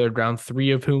into the third round,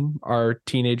 3 of whom are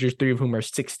teenagers, 3 of whom are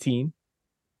 16.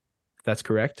 That's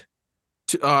correct.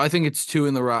 I think it's 2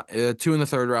 in the round, 2 in the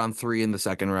third round, 3 in the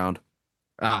second round.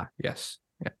 Ah, yes.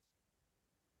 Yeah.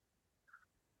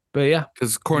 But yeah,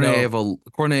 Because no,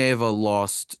 Korneeva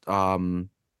lost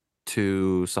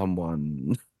to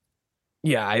someone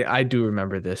yeah, I do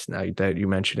remember this now that you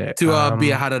mention it. to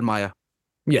Bia Haddad-Maia.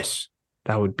 Yes,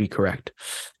 that would be correct.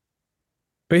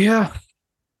 But yeah,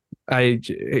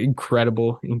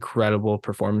 incredible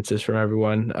performances from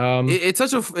everyone.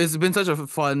 It's been such a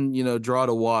fun draw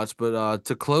to watch. But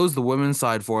to close the women's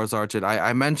side for us, Archit,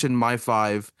 I mentioned my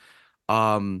 5.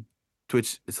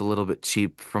 which is a little bit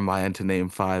cheap from my end to name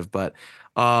five, but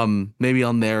maybe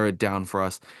I'll narrow it down for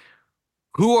us.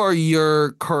 Who are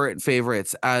your current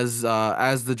favorites as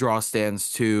the draw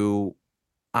stands to,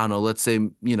 I don't know, let's say,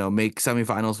 make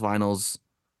semifinals, finals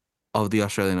of the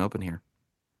Australian Open here?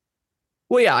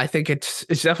 Well, yeah, I think it's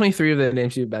definitely three of the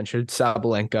names you mentioned.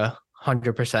 Sabalenka,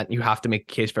 100%. You have to make a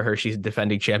case for her. She's a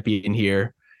defending champion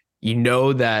here. You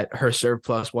know that her serve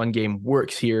plus one game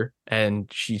works here, and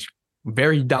she's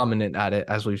very dominant at it,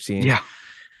 as we've seen. Yeah.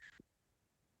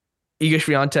 Iga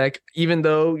Swiatek, even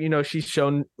though, she's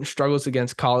shown struggles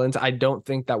against Collins, I don't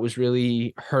think that was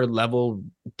really her level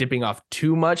dipping off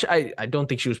too much. I don't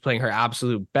think she was playing her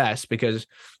absolute best, because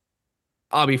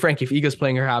I'll be frank, if Iga's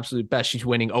playing her absolute best, she's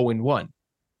winning 0-1.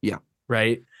 Yeah.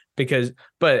 Right.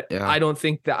 But Yeah. I don't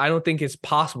think it's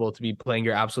possible to be playing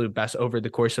your absolute best over the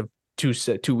course of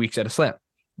 2 weeks at a slam.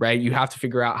 Right. You have to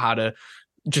figure out how to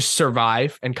just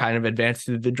survive and kind of advance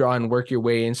through the draw and work your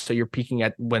way in, so you're peaking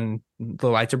at when the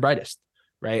lights are brightest.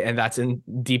 Right. And that's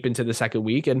deep into the second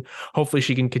week. And hopefully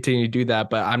she can continue to do that.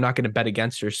 But I'm not going to bet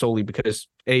against her solely because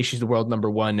she's the world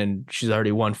number one and she's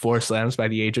already won 4 slams by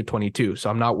the age of 22. So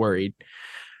I'm not worried.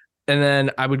 And then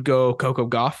I would go Coco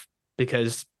Gauff,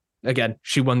 because again,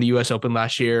 she won the US Open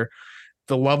last year.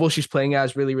 The level she's playing at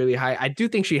is really, really high. I do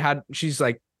think she's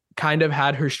like kind of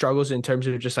had her struggles in terms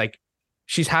of just like,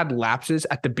 she's had lapses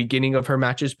at the beginning of her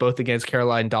matches, both against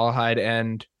Caroline Dahlheide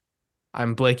and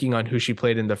I'm blanking on who she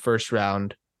played in the first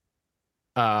round.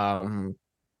 I'll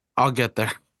get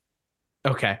there.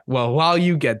 Okay. Well, while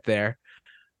you get there,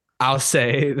 I'll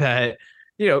say that,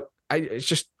 it's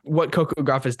just what Coco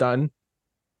Gauff has done.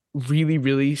 Really,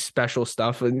 really special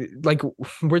stuff. And like,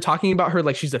 we're talking about her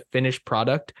like she's a finished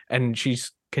product, and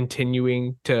she's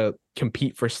continuing to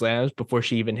compete for slams before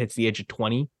she even hits the age of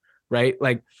 20. Right.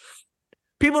 Like,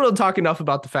 people don't talk enough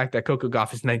about the fact that Coco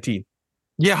Gauff is 19.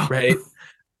 Yeah. Right.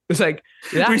 It's like,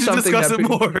 that's we should discuss it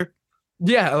more.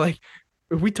 Yeah. Like,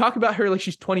 we talk about her like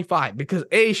she's 25 because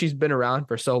she's been around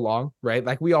for so long, right?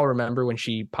 Like, we all remember when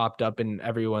she popped up in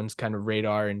everyone's kind of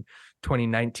radar in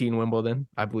 2019 Wimbledon,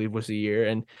 I believe was the year.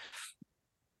 And,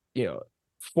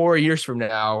 4 years from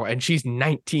now, and she's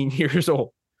 19 years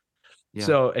old. Yeah.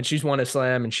 So, and she's won a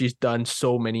slam and she's done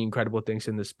so many incredible things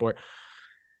in this sport.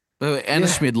 Anna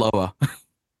Schmidlova.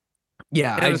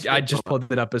 Yeah. I just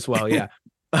pulled it up as well. Yeah.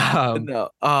 I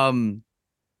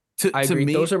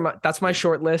agree. That's my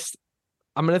short list.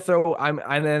 I'm gonna throw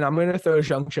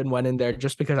Zhang Chenwen in there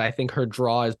just because I think her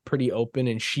draw is pretty open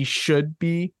and she should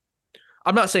be.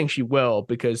 I'm not saying she will,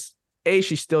 because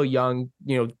she's still young.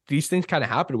 These things kind of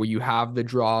happen where you have the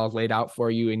draw laid out for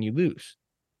you and you lose,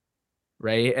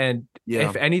 right? And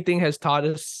if anything has taught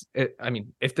us,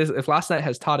 if last night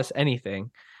has taught us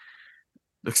anything,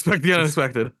 expect the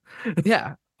unexpected.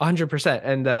 Yeah, 100%.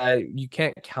 And you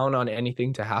can't count on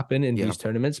anything to happen in these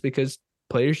tournaments, because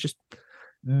players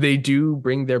they do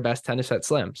bring their best tennis at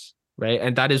slams, right?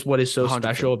 And that is what is so 100%.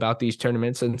 Special about these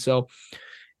tournaments. And so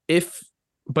if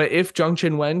Zhang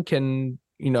Chenwen can,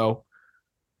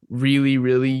 really,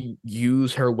 really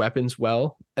use her weapons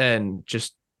well and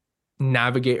just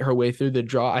navigate her way through the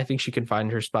draw, I think she can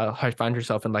find herself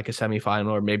in like a semifinal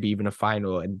or maybe even a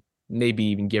final, and maybe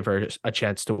even give her a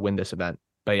chance to win this event.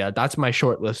 But yeah, that's my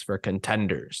short list for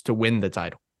contenders to win the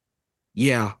title.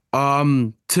 Yeah.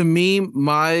 To me,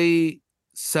 my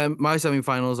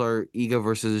semifinals are Iga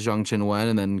versus Zhang Chenwen,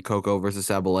 and then Coco versus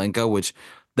Sabalenka, which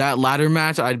that latter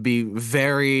match, I'd be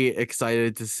very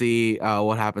excited to see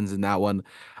what happens in that one.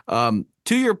 To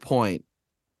your point,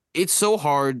 it's so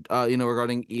hard,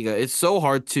 regarding Iga, it's so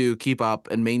hard to keep up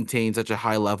and maintain such a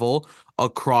high level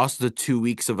across the 2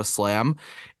 weeks of a slam.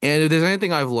 And if there's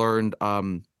anything I've learned,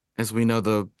 as we know,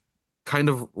 the kind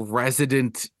of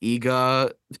resident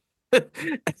Iga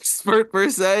expert per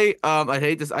se. I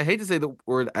hate to say the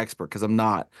word expert because I'm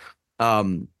not.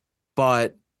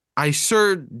 But I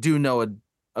sure do know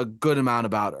a good amount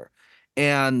about her.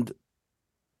 And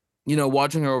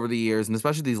watching her over the years, and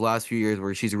especially these last few years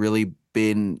where she's really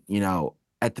been,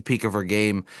 at the peak of her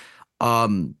game,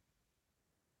 Iga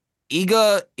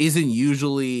isn't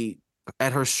usually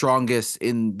at her strongest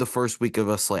in the first week of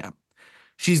a slam.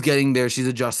 She's getting there. She's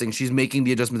adjusting. She's making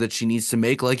the adjustment that she needs to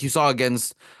make, like you saw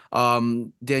against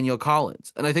Danielle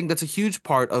Collins. And I think that's a huge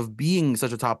part of being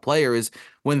such a top player is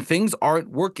when things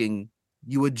aren't working,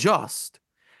 you adjust.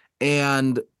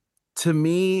 And to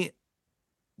me,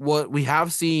 what we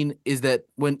have seen is that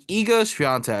when Iga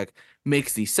Swiatek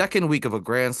makes the second week of a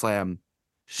Grand Slam,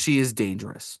 she is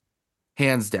dangerous,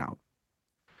 hands down.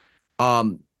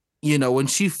 When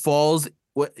she falls,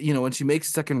 when she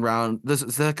makes the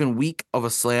second week of a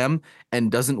slam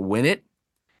and doesn't win it,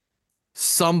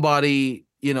 somebody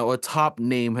a top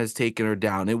name has taken her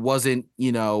down. It wasn't,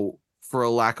 for a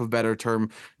lack of better term,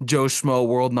 Joe Schmo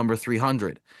world number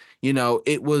 300.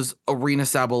 It was Arena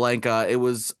Sabalenka. It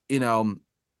was,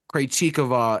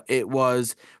 Krejcikova. It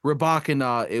was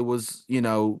Rybakina. It was,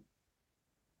 no,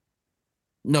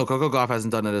 Coco Gauff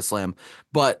hasn't done it at Slam.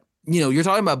 But, you're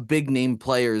talking about big name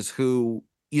players who,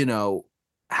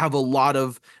 have a lot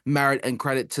of merit and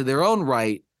credit to their own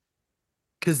right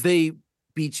because they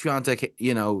beat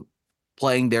Swiatek,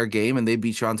 playing their game, and they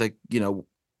beat Swiatek,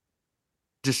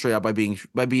 just straight up by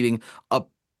beating a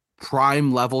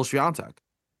prime level Swiatek,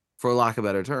 for lack of a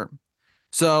better term.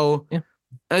 So, yeah.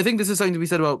 And I think this is something to be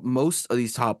said about most of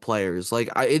these top players. Like,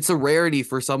 it's a rarity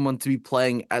for someone to be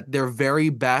playing at their very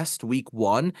best week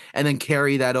one and then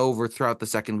carry that over throughout the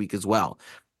second week as well.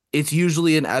 It's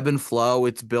usually an ebb and flow.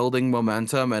 It's building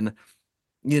momentum, and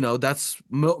that's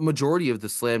majority of the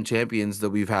Slam champions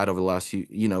that we've had over the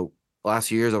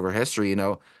last years over history.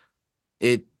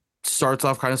 It starts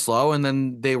off kind of slow and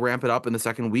then they ramp it up in the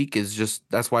second week.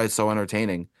 That's why it's so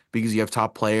entertaining, because you have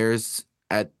top players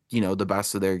at the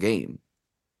best of their game.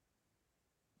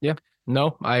 Yeah,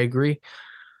 no, I agree.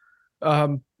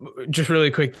 Just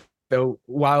really quick though,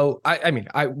 while I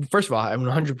first of all, I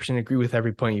 100% agree with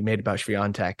every point you made about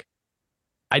Swiatek.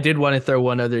 I did want to throw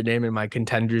one other name in my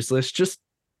contenders list, just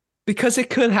because it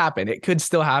could happen. It could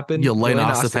still happen.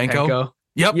 Yelena Ostapenko.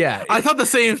 Yep. Yeah. I thought the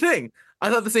same thing.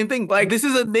 Like, this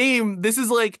is a name. This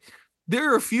is like,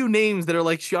 there are a few names that are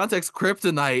like Swiatek's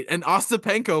kryptonite, and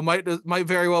Ostapenko might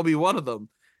very well be one of them.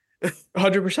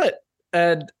 100%.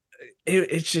 And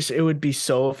it would be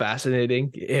so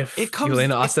fascinating if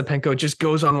Yelena Ostapenko just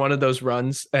goes on one of those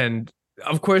runs. And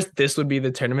of course, this would be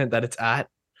the tournament that it's at,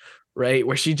 right?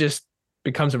 Where she just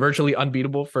becomes virtually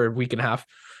unbeatable for a week and a half.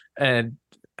 And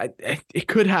it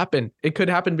could happen. It could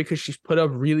happen because she's put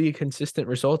up really consistent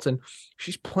results and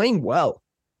she's playing well.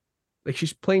 Like,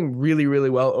 she's playing really, really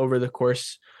well over the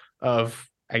course of,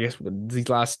 I guess, these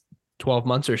last 12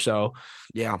 months or so.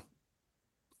 Yeah.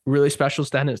 Really special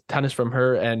tennis from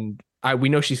her. And we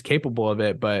know she's capable of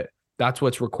it, but that's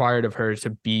what's required of her to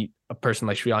beat a person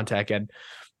like Swiatek. And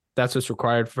that's what's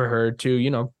required for her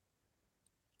to,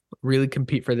 really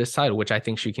compete for this title, which I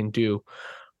think she can do.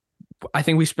 I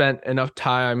think we spent enough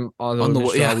time on the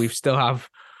show. Yeah. We still have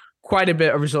quite a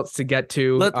bit of results to get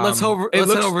to. Let's head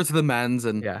over to the men's.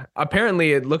 And yeah,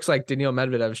 apparently it looks like Daniil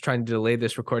Medvedev is trying to delay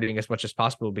this recording as much as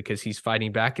possible because he's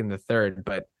fighting back in the third,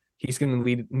 but he's going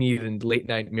to need a late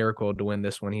night miracle to win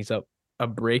this one. He's up a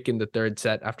break in the third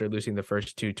set after losing the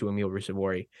first two to Emil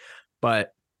Ruusuvuori.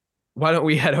 But why don't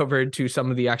we head over to some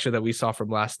of the action that we saw from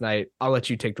last night? I'll let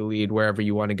you take the lead wherever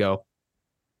you want to go.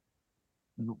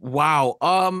 Wow.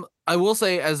 I will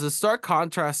say, as a stark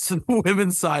contrast to the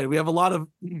women's side, we have a lot of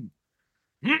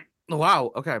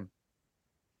wow. Okay.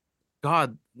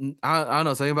 God, I don't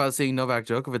know, something about seeing Novak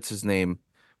Djokovic's name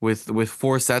with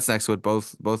 4 sets next to it,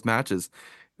 both matches,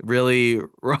 really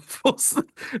ruffles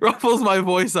my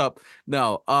voice up.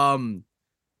 No,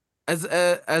 as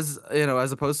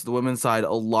as opposed to the women's side,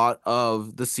 a lot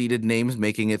of the seeded names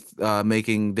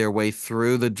making their way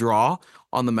through the draw.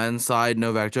 On the men's side,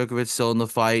 Novak Djokovic still in the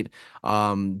fight.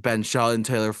 Ben Shelton,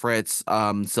 Taylor Fritz,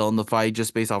 still in the fight,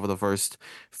 just based off of the first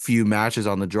few matches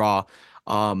on the draw.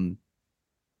 I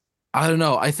don't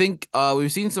know. I think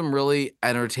we've seen some really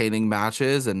entertaining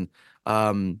matches, and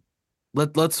where do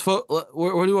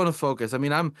you want to focus? I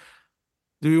mean,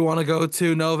 do we want to go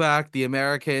to Novak, the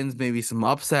Americans, maybe some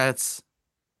upsets?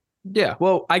 Yeah,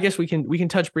 well, I guess we can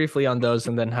touch briefly on those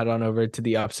and then head on over to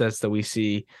the upsets that we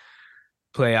see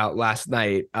play out last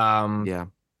night. Yeah.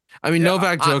 I mean,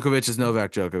 Novak Djokovic is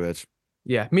Novak Djokovic.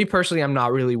 Yeah, me personally, I'm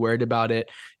not really worried about it.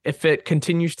 If it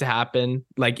continues to happen,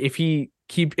 like if he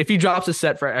drops a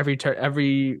set for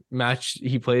every match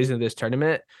he plays in this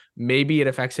tournament, maybe it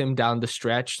affects him down the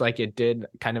stretch like it did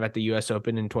kind of at the US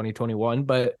Open in 2021,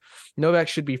 but Novak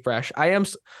should be fresh.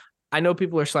 I know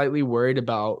people are slightly worried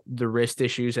about the wrist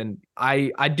issues, and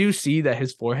I do see that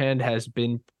his forehand has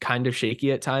been kind of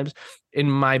shaky at times. In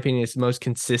my opinion, it's the most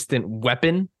consistent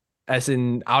weapon, as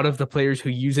in out of the players who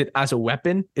use it as a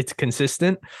weapon, it's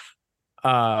consistent.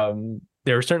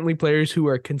 There are certainly players who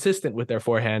are consistent with their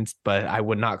forehands, but I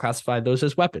would not classify those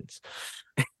as weapons.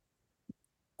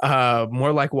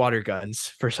 More like water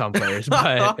guns for some players,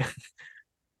 but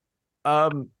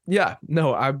yeah,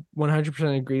 no, I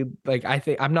 100% agree. Like, I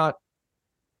think I'm not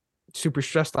super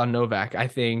stressed on Novak. I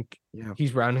think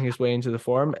he's rounding his way into the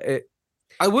form.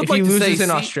 I would like to say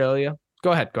in Australia.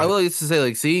 Go ahead. I would like to say,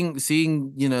 like, seeing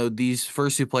these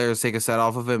first 2 players take a set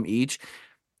off of him each.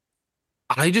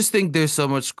 I just think there's so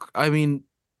much. I mean,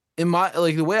 in my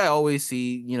like the way I always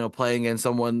see, playing against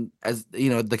someone as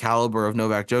the caliber of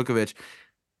Novak Djokovic,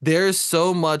 there's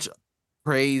so much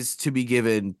praise to be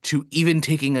given to even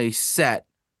taking a set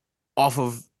off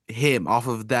of him, off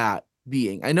of that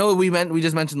being. I know we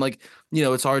just mentioned like,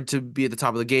 it's hard to be at the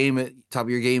top of the game, at top of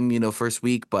your game, first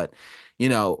week, but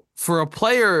for a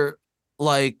player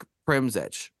like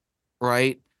Primzic,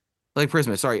 right? Like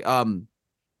Prismic, sorry.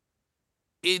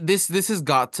 This has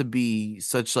got to be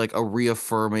such like a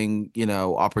reaffirming,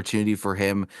 opportunity for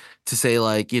him to say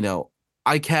like,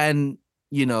 I can,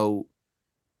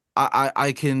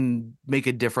 I can make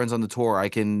a difference on the tour. I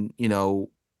can,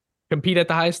 compete at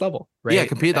the highest level, yeah, right?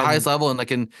 compete at the highest And level, and I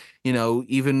can,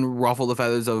 even ruffle the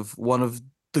feathers of one of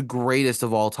the greatest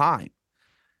of all time.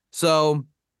 So,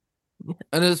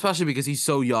 and especially because he's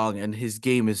so young and his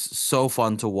game is so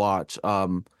fun to watch.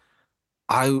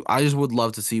 I just would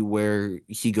love to see where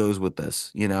he goes with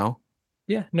this, yeah,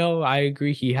 no, I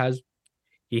agree. He has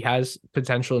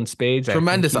potential in spades. I think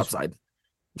Tremendous he's upside.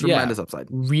 yeah, Tremendous upside.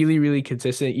 really, really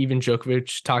consistent. Even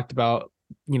Djokovic talked about,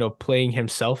 playing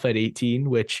himself at 18,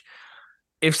 which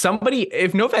if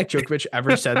Novak Djokovic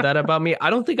ever said that about me, I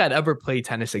don't think I'd ever play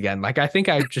tennis again. Like, I think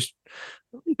That's I'd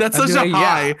be such a like,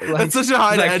 high. yeah, like, That's such a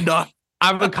high to like end on.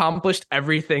 I've accomplished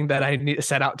everything that I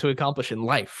set out to accomplish in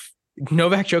life.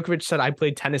 Novak Djokovic said I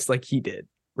played tennis like he did,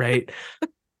 right?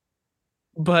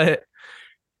 But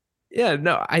yeah,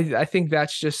 no, I think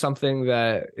that's just something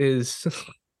that is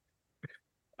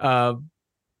uh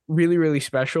really, really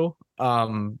special.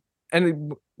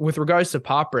 And with regards to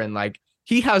Popperin, like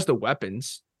he has the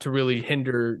weapons to really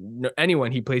hinder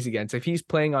anyone he plays against. If he's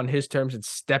playing on his terms and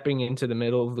stepping into the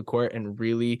middle of the court and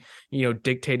really,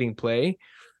 dictating play,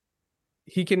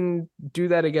 he can do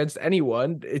that against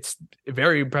anyone. It's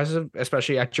very impressive,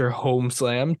 especially at your home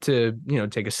slam to,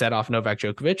 take a set off Novak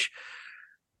Djokovic,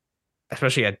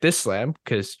 especially at this slam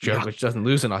because Djokovic doesn't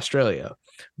lose in Australia.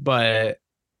 But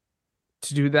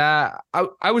to do that,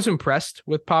 I was impressed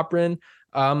with Popperin.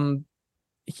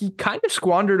 He kind of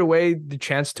squandered away the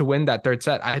chance to win that third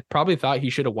set. I probably thought he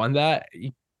should have won that.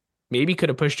 He maybe could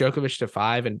have pushed Djokovic to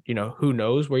 5, and who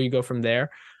knows where you go from there.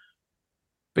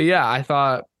 But yeah, I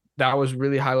thought that was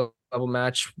really high level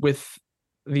match with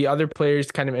the other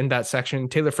players kind of in that section.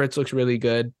 Taylor Fritz looks really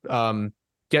good.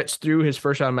 Gets through his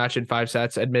first round match in 5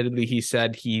 sets. Admittedly, he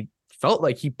said he felt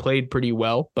like he played pretty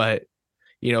well, but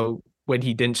when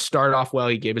he didn't start off well,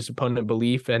 he gave his opponent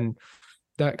belief, and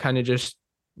that kind of just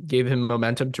gave him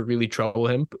momentum to really trouble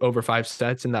him over 5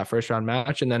 sets in that first round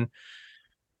match. And then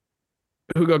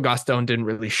Hugo Gaston didn't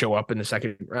really show up in the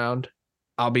second round,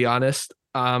 I'll be honest.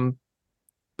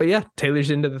 But yeah,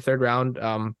 Taylor's into the third round.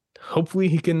 Hopefully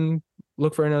he can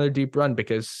look for another deep run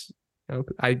because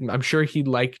I'm sure he'd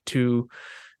like to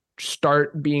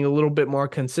start being a little bit more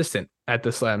consistent at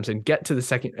the slams and get to the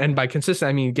second. And by consistent,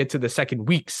 I mean get to the second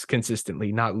weeks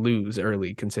consistently, not lose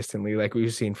early consistently like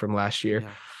we've seen from last year,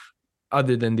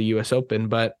 other than the U.S. Open.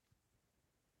 But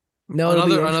no,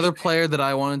 another player that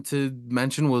I wanted to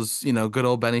mention was, good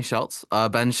old Benny Schultz.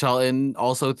 Ben Shelton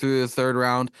also through the third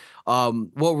round.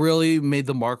 What really made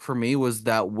the mark for me was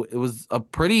that it was a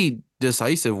pretty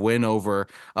decisive win over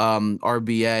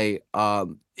RBA.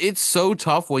 It's so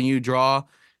tough when you draw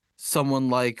someone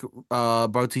like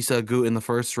Bautista Agut in the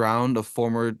first round, a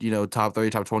former, top 30,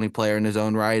 top 20 player in his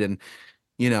own right. And,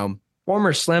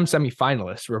 former slam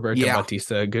semifinalist, Roberto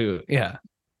Bautista Agut. Yeah.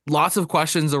 Lots of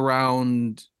questions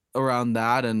around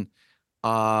that. And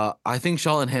I think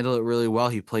Shelton handled it really well.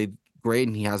 He played great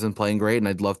and he has been playing great. And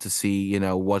I'd love to see,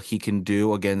 what he can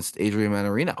do against Adrian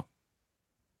Manarino.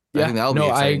 Yeah, I think that'll be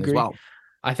exciting as well.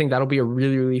 I think that'll be a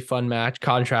really, really fun match.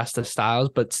 Contrast to styles,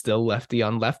 but still lefty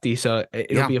on lefty. So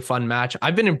it'll be a fun match.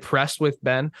 I've been impressed with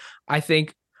Ben. I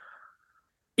think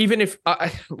even if,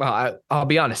 I'll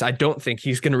be honest, I don't think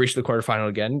he's going to reach the quarterfinal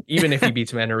again, even if he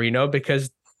beats Manarino, because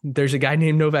there's a guy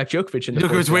named Novak Djokovic in the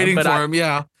fourth round. Waiting for him,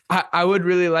 yeah. I would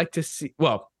really like to see,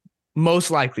 most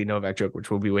likely Novak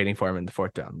Djokovic will be waiting for him in the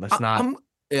fourth round. Let's not.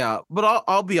 Yeah, but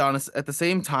I'll be honest. At the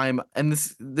same time, and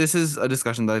this is a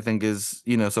discussion that I think is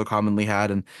so commonly had,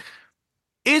 and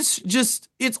it's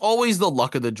always the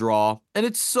luck of the draw, and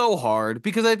it's so hard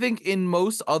because I think in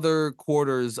most other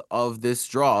quarters of this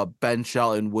draw, Ben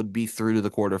Shelton would be through to the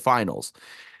quarterfinals.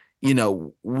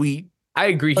 I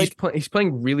agree. He's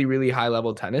playing really, really high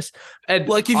level tennis, and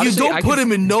like if honestly, you don't put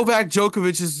him in Novak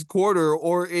Djokovic's quarter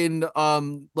or in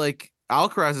like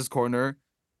Alcaraz's quarter.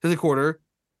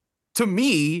 To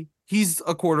me, he's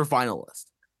a quarterfinalist.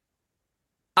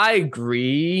 I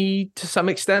agree to some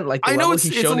extent. Like I know it's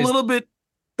a little bit.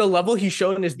 The level he's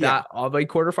shown is that of a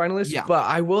quarterfinalist. Yeah. But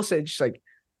I will say, just like,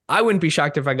 I wouldn't be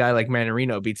shocked if a guy like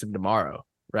Manarino beats him tomorrow,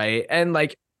 right? And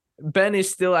like, Ben is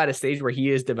still at a stage where he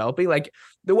is developing. Like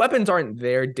the weapons aren't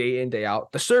there day in, day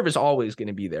out. The serve is always going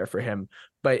to be there for him.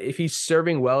 But if he's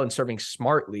serving well and serving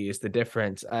smartly is the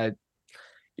difference.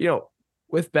 You know,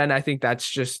 with Ben, I think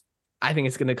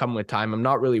it's going to come with time. I'm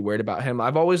not really worried about him.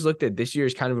 I've always looked at this year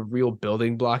as kind of a real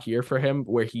building block year for him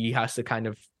where he has to kind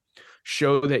of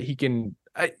show that he can.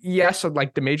 Yes,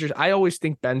 like the majors, I always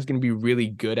think Ben's going to be really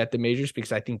good at the majors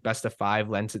because I think best of 5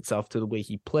 lends itself to the way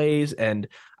he plays. And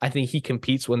I think he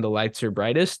competes when the lights are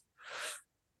brightest.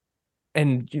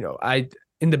 And,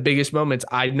 in the biggest moments,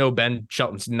 I know Ben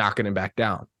Shelton's not going to back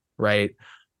down. Right.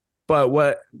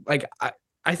 But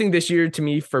I think this year to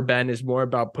me for Ben is more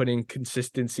about putting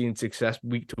consistency and success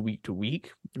week to week to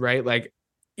week. Right. Like,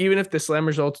 even if the slam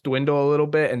results dwindle a little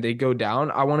bit and they go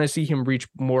down, I want to see him reach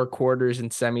more quarters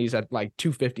and semis at like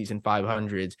 250s and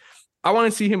 500s. I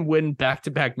want to see him win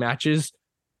back-to-back matches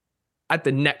at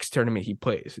the next tournament he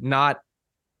plays, not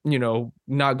go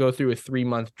through a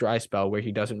 3-month dry spell where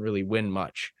he doesn't really win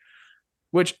much,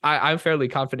 which I'm fairly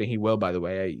confident he will, by the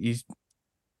way.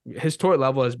 His tour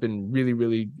level has been really,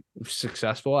 really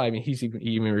successful. I mean, he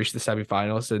even reached the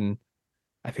semifinals, and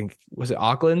I think, was it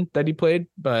Auckland that he played?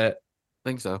 But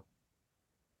think so.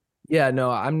 Yeah, no,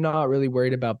 I'm not really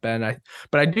worried about Ben.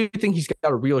 But I do think he's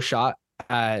got a real shot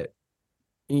at,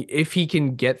 if he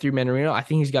can get through Manarino, I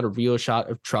think he's got a real shot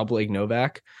of troubling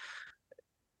Novak.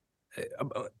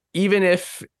 Even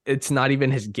if it's not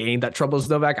even his game that troubles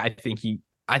Novak, I think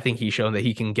he's shown that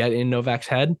he can get in Novak's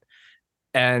head.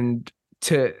 And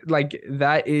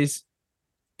that is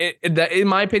that, in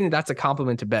my opinion, that's a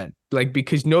compliment to Ben. Like,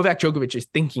 because Novak Djokovic is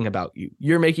thinking about you.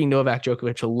 You're making Novak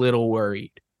Djokovic a little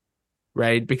worried,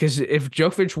 right? Because if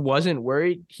Djokovic wasn't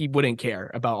worried, he wouldn't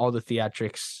care about all the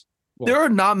theatrics. Well, there are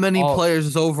not many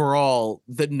players overall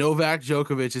that Novak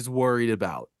Djokovic is worried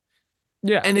about.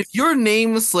 Yeah. And if your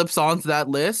name slips onto that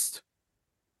list,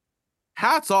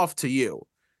 hats off to you.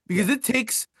 Because it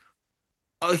takes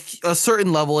a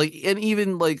certain level, and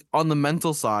even on the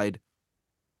mental side,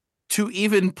 to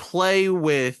even play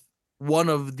with one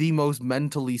of the most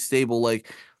mentally stable,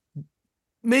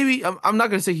 maybe I'm not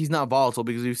going to say he's not volatile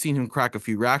because we've seen him crack a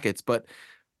few rackets, but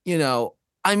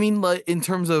I mean, in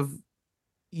terms of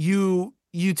you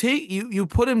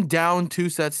put him down 2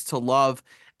 sets to love,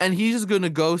 and he's just going to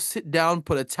go sit down,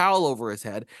 put a towel over his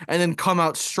head, and then come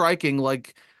out striking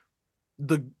like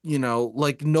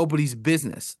nobody's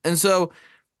business. And so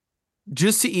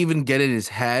just to even get in his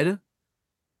head,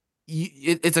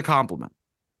 it's a compliment.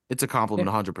 It's a compliment,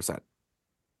 100%.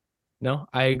 No,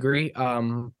 I agree.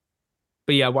 But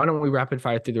yeah, why don't we rapid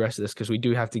fire through the rest of this, because we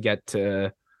do have to get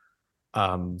to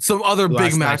some other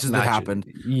big matches that happened.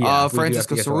 Yeah,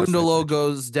 Francisco Cerundolo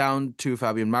goes down to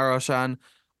Fabian Marochan.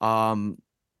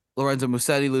 Lorenzo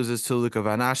Musetti loses to Luca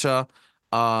Van Asche.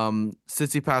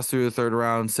 Tsitsipas through the third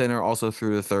round. Sinner also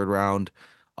through the third round.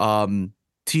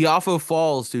 Tiafoe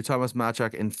falls to Thomas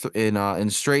Maczak in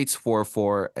straights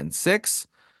 4-4 and 6.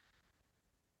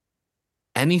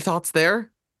 Any thoughts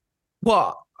there?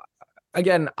 Well,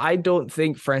 again, I don't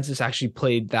think Francis actually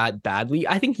played that badly.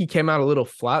 I think he came out a little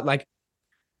flat.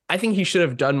 I think he should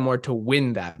have done more to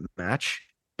win that match,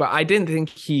 but I didn't think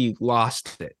he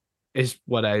lost it, is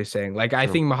what I was saying. I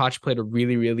think Machac played a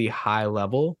really, really high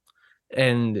level,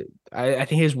 and I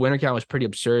think his winner count was pretty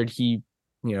absurd. He,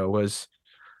 was,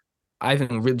 I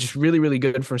think, just really, really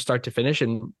good from start to finish,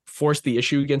 and forced the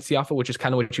issue against Tiafoe, which is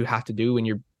kind of what you have to do when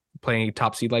you're playing a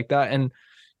top seed like that. And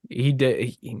he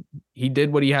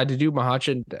did what he had to do,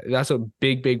 Machac, and that's a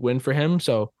big, big win for him.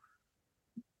 So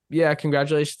yeah,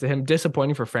 congratulations to him.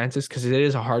 Disappointing for Francis because it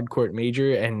is a hard court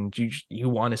major, and you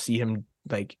want to see him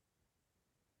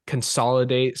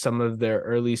consolidate some of the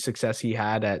early success he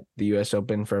had at the US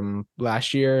Open from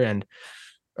last year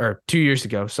or 2 years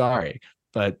ago, sorry,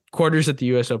 but quarters at the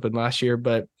US Open last year.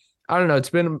 But I don't know, it's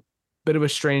been a bit of a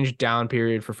strange down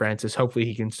period for Francis. Hopefully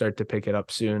he can start to pick it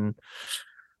up soon.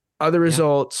 Other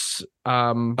results,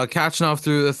 Kachanov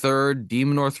through the third, De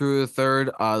Minaur through the third.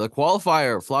 The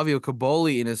qualifier, Flavio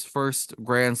Caboli, in his first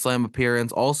Grand Slam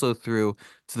appearance, also through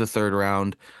to the third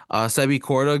round. Sebi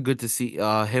Korda, good to see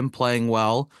him playing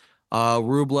well.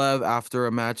 Rublev, after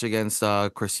a match against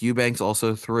Chris Eubanks,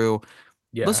 also through.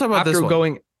 Yeah, let's talk about this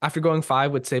one. After going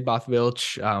 5 with Sebas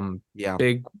Vilch,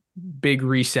 big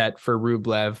reset for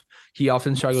Rublev. He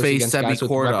often struggles against Sebi guys with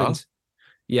Korda. weapons.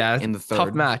 Yeah, in the third.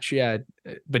 Tough match. Yeah,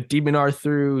 but De Minaur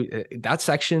through that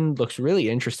section looks really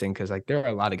interesting because there are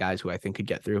a lot of guys who I think could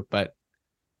get through. But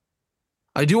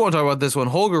I do want to talk about this one.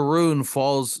 Holger Rune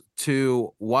falls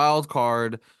to wild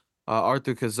card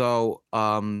Arthur Cazot.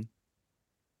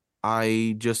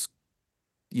 I just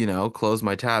close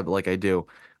my tab like I do.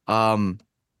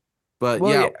 But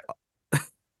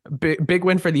big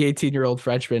win for the 18-year-old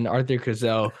Frenchman, Arthur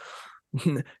Cazot.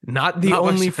 Not the Not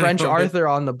much only to French know of it. Arthur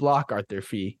on the block, Arthur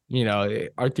Fee.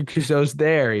 Arthur Cazot's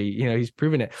there. He's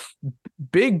proven it.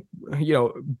 Big,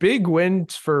 big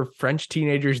wins for French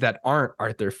teenagers that aren't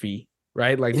Arthur Fee,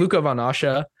 right? Like Luca Van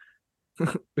Asche,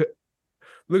 beating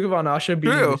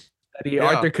True. Musetti, Yeah.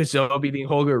 Arthur Cazot beating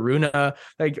Holger Rune.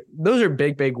 Like those are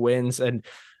big, big wins. And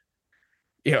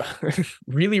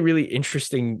really, really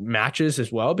interesting matches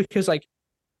as well, because like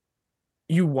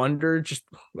you wonder just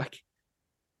like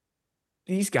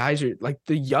these guys are like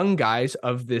the young guys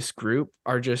of this group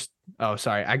are just, oh,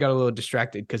 sorry. I got a little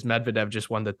distracted because Medvedev just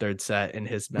won the third set in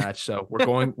his match. So we're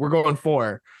going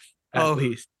four at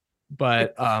least.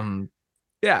 But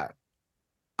yeah,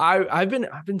 I've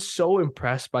been so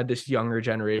impressed by this younger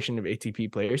generation of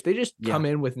ATP players. They just come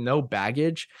in with no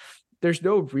baggage. There's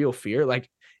no real fear. Like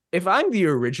if I'm the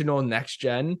original next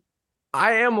gen,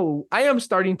 I am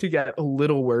starting to get a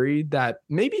little worried that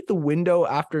maybe the window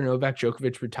after Novak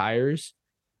Djokovic retires,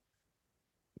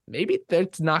 maybe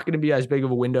that's not going to be as big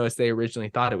of a window as they originally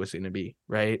thought it was going to be,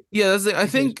 right? Yeah, I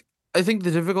think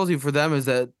the difficulty for them is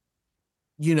that,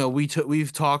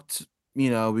 we've talked,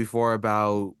 before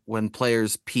about when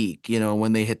players peak,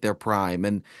 when they hit their prime,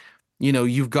 and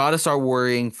you've got to start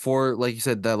worrying for, like you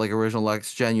said, that like original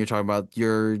next gen. You're talking about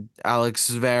your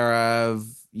Alex Zverev,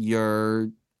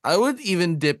 I would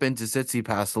even dip into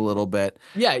Tsitsipas a little bit.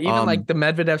 Yeah, even like the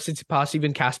Medvedev, Tsitsipas,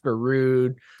 even Casper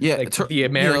Ruud, like the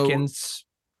Americans.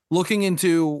 Looking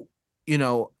into,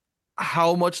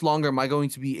 how much longer am I going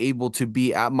to be able to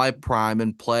be at my prime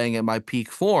and playing at my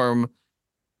peak form?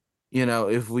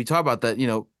 If we talk about that,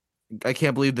 I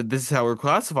can't believe that this is how we're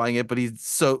classifying it, but he's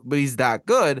that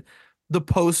good. The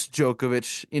post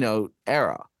Djokovic,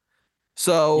 era.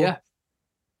 So Yeah.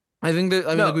 I think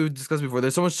that, like we've discussed before,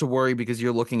 there's so much to worry because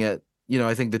you're looking at,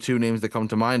 I think the two names that come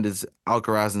to mind is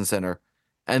Alcaraz and Sinner,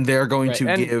 and they're going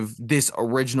to give this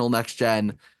original next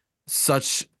gen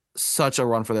such a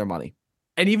run for their money.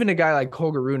 And even a guy like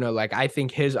Holger Rune, like I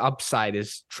think his upside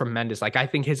is tremendous. Like I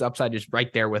think his upside is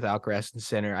right there with Alcaraz and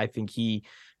Sinner. I think he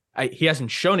hasn't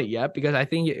shown it yet because I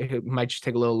think it might just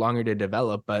take a little longer to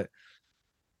develop, but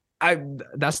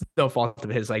that's no fault of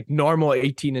his. Like normal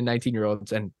 18 and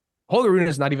 19-year-olds, and Holger Rune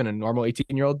is not even a normal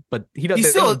 18-year-old, but he's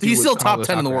still top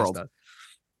 10 in the world.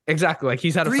 Exactly. Like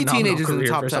he's had a phenomenal teenagers career in the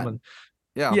top for 10. Someone.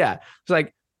 Yeah. It's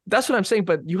like, that's what I'm saying.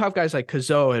 But you have guys like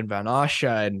Cazot and Van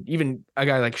Asche and even a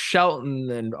guy like Shelton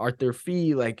and Arthur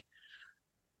Fee, like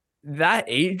that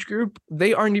age group,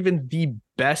 they aren't even the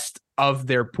best of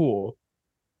their pool.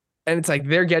 And it's like,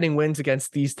 they're getting wins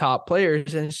against these top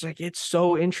players. And it's like, it's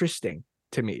so interesting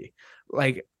to me.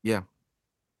 Like, yeah.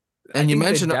 And you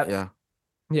mentioned,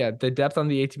 the depth on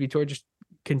the ATP tour just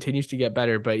continues to get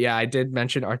better. But yeah, I did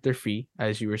mention Arthur Fee,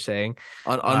 as you were saying.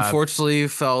 Unfortunately,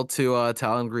 fell to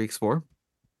Tallon Griekspoor.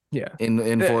 Yeah.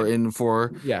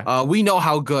 We know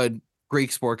how good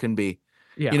Griekspoor can be.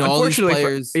 Yeah. All these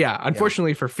players.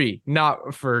 Unfortunately for Fee,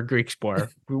 not for Griekspoor.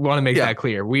 We want to make that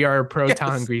clear. We are a pro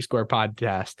Tallon Griekspoor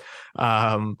podcast.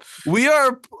 We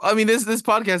are. I mean, this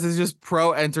podcast is just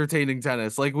pro entertaining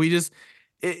tennis. Like we just,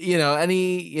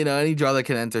 any draw that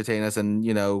can entertain us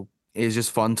and is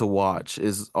just fun to watch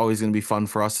is always going to be fun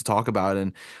for us to talk about.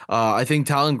 And I think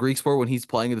Tallon Griekspoor, when he's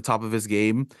playing at the top of his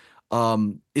game,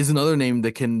 is another name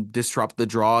that can disrupt the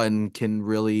draw and can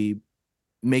really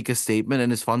make a statement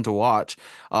and is fun to watch.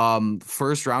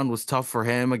 First round was tough for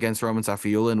him against Roman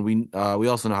Safiullin, and we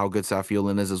also know how good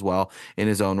Safiullin is as well in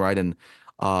his own right. And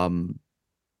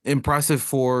impressive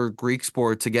for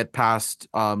Griekspoor to get past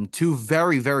two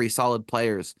very, very solid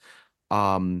players,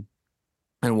 and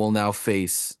will now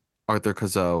face Arthur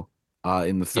Cazot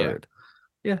in the third.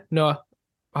 Yeah, no,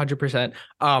 100%.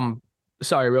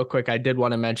 Sorry, real quick, I did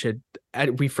want to mention,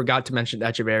 we forgot to mention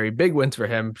Echeverry. Big wins for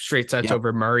him. Straight sets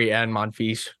over Murray and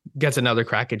Monfils. Gets another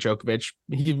crack at Djokovic.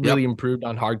 He really improved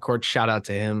on hard court. Shout out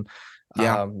to him.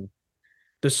 Yeah.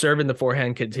 The serve and the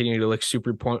forehand continue to look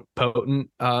super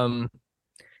potent. I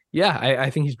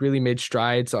think he's really made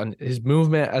strides on his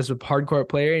movement as a hard court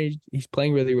player. He's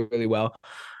playing really, really well.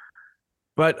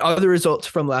 But other results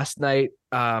from last night,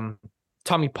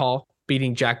 Tommy Paul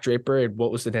beating Jack Draper in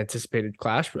what was an anticipated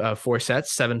clash, 4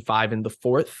 sets, 7-5 in the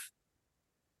fourth.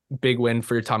 Big win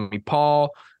for Tommy Paul.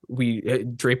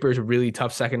 Draper is a really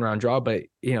tough second round draw, but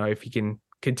if he can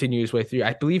continue his way through,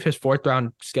 I believe his fourth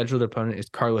round scheduled opponent is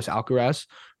Carlos Alcaraz,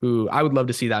 who I would love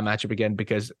to see that matchup again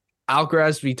because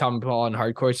Alcaraz v Tommy Paul on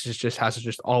hard courts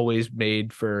has always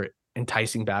made for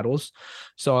enticing battles.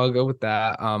 So I'll go with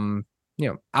that.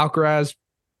 Alcaraz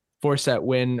 4-set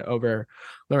win over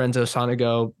Lorenzo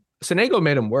Sonego. Sonego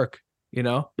made him work,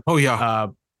 Oh yeah.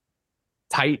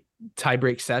 Tight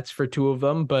tiebreak sets for two of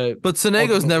them, but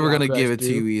Sonego's ultimately never gonna after us give it to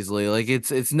do. you easily. Like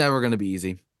it's never gonna be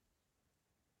easy.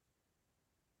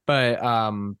 But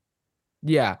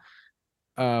yeah,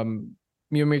 Miomir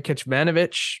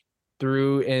Kecmanovic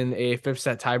threw in a fifth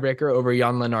set tiebreaker over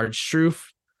Jan-Lennard Struff.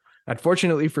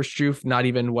 Unfortunately for Struff, not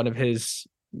even one of his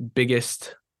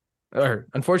biggest, or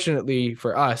unfortunately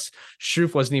for us,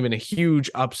 Struff wasn't even a huge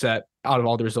upset out of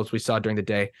all the results we saw during the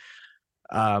day.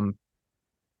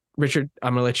 Richard,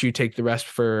 I'm gonna let you take the rest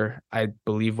for, I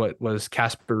believe, what was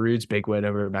Casper Ruud's big win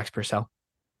over Max Purcell.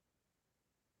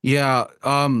 Yeah.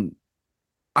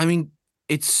 I mean,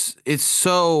 it's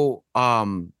so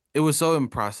it was so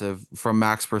impressive from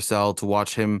Max Purcell to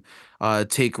watch him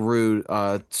take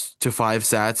Ruud to 5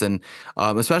 sets, and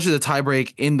especially the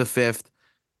tiebreak in the fifth.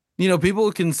 You know,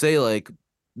 people can say like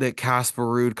that Casper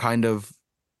Ruud kind of,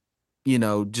 you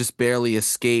know, just barely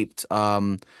escaped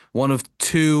one of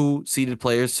two seeded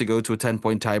players to go to a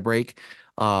 10-point tiebreak.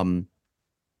 Um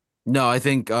no, I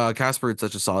think Casper is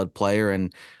such a solid player,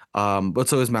 and but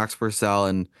so is Max Purcell,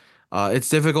 and it's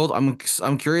difficult.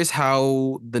 I'm curious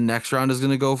how the next round is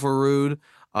going to go for Rude.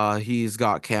 He's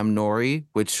got Cam Norrie,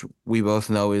 which we both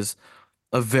know is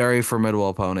a very formidable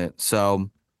opponent. So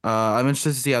I'm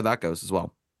interested to see how that goes as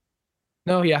well.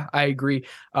 No, yeah, I agree.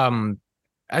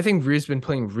 I think Ruud's been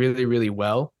playing really, really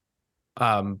well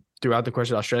throughout the course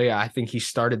of Australia. I think he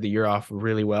started the year off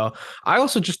really well. I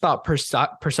also just thought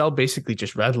Purcell basically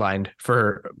just redlined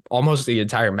for almost the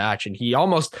entire match, and he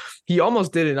almost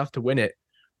did enough to win it,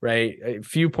 right? A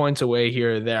few points away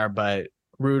here or there, but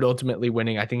Ruud ultimately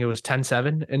winning. I think it was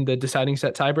 10-7 in the deciding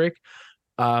set tiebreak.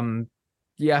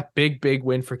 Yeah, big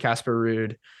win for Casper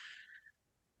Ruud.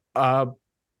 I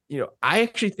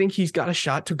actually think he's got a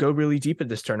shot to go really deep in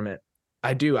this tournament.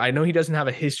 I do. I know he doesn't have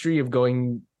a history of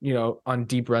going, on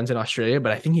deep runs in Australia,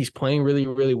 but I think he's playing really,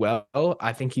 really well.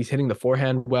 I think he's hitting the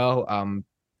forehand well.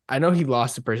 I know he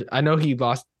lost a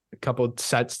couple of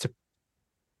sets to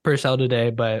Purcell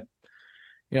today, but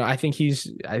I think he's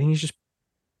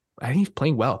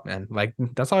playing well, man. Like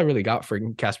that's all I really got for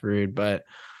Casper Ruud. But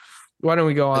why don't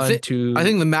we go on I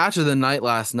think the match of the night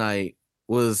last night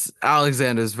was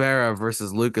Alexander Zverev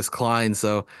versus Lucas Klein.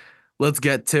 So let's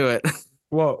get to it.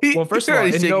 Well, first of You're all,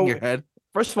 already shaking your head.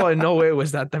 in no way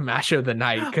was that the match of the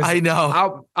night. Because I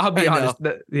know. I'll be I honest.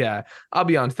 I'll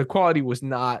be honest. The quality was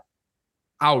not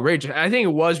outrageous. I think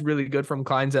it was really good from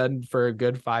Klein's end for a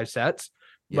good 5 sets,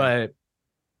 Yeah.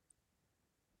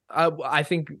 but I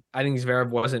think Zverev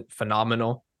wasn't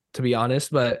phenomenal, to be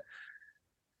honest. But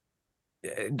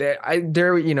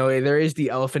there is the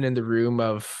elephant in the room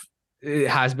of it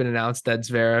has been announced that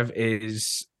Zverev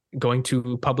is going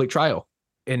to public trial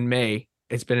in May.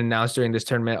 It's been announced during this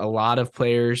tournament. A lot of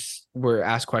players were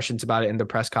asked questions about it in the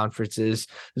press conferences.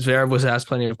 Zverev was asked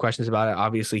plenty of questions about it.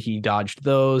 Obviously, he dodged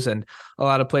those, and a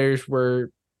lot of players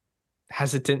were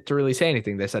hesitant to really say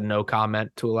anything. They said no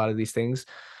comment to a lot of these things.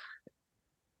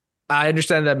 I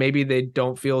understand that maybe they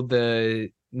don't feel the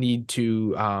need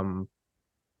to,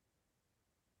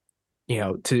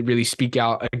 to really speak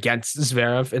out against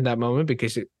Zverev in that moment,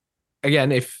 because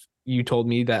again, if you told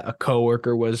me that a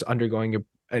coworker was undergoing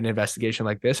an investigation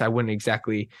like this, I wouldn't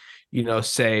exactly,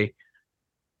 say,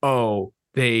 oh,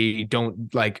 they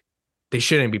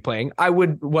shouldn't be playing.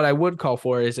 What I would call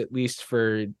for is at least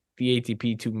for the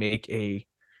ATP to make a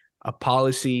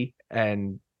policy.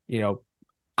 And,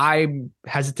 I'm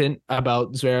hesitant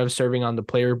about Zverev serving on the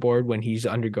player board when he's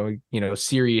undergoing,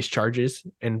 serious charges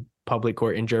in public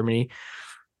court in Germany.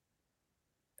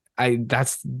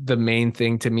 That's the main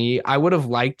thing to me. I would have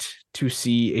liked to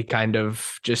see a kind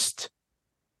of just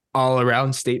all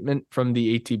around statement from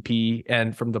the ATP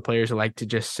and from the players who like to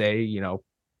just say,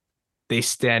 they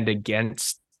stand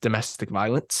against domestic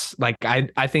violence. Like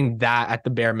I think that at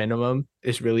the bare minimum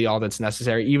is really all that's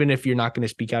necessary, even if you're not going to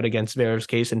speak out against Zverev's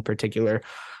case in particular,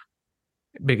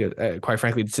 because quite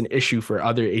frankly, it's an issue for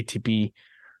other ATP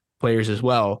players as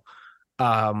well.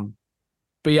 But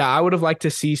yeah, I would have liked to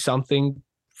see something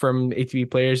from ATP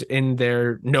players in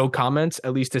their no comments,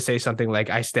 at least to say something like,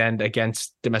 I stand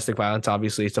against domestic violence.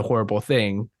 Obviously, it's a horrible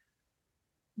thing.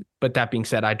 But that being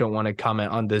said, I don't want to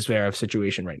comment on the Zverev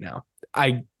situation right now.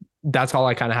 That's all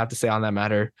I kind of have to say on that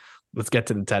matter. Let's get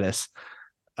to the tennis.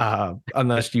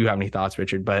 Unless you have any thoughts,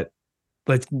 Richard, but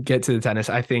let's get to the tennis.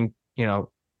 I think, again,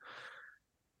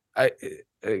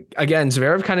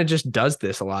 Zverev kind of just does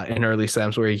this a lot in early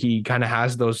slams where he kind of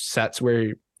has those sets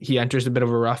where he enters a bit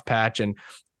of a rough patch. And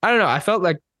I don't know, I felt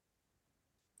like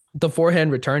the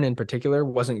forehand return in particular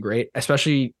wasn't great,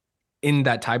 especially in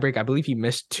that tiebreak. I believe he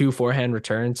missed 2 forehand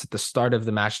returns at the start of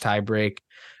the match tiebreak.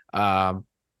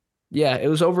 Yeah, it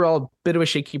was overall a bit of a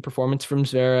shaky performance from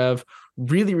Zverev.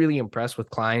 really, really impressed with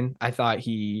Klein. I thought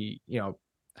he, I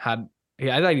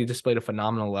thought he displayed a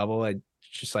phenomenal level. I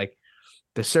just like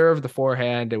the serve, the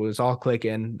forehand, it was all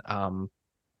clicking.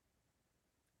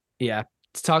 Yeah,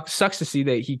 sucks to see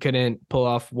that he couldn't pull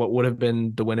off what would have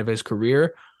been the win of his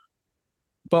career.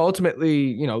 But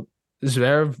ultimately,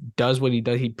 Zverev does what he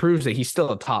does. He proves that he's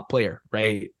still a top player,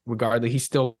 right? Regardless, he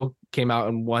still came out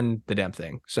and won the damn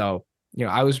thing. So,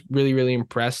 I was really, really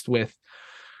impressed with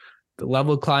the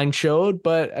level Klein showed,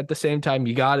 but at the same time,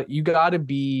 you got to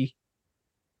be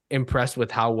impressed with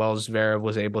how well Zverev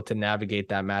was able to navigate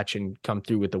that match and come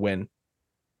through with the win.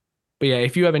 But yeah,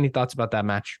 if you have any thoughts about that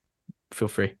match, feel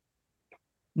free.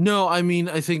 No, I mean,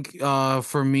 I think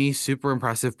for me, super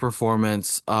impressive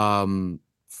performance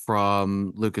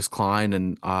from Lucas Klein,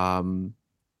 and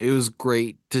it was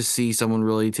great to see someone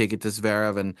really take it to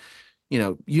Zverev, and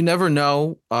you never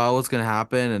know what's gonna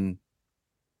happen, and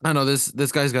I know this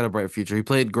guy's got a bright future. He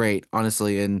played great,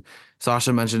 honestly, and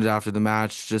Sasha mentioned it after the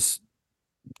match, just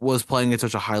was playing at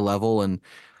such a high level, and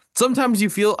sometimes you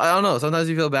feel, I don't know, sometimes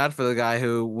you feel bad for the guy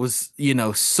who was,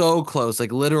 so close,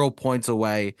 like literal points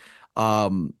away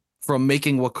from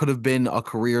making what could have been a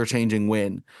career-changing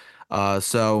win.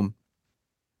 So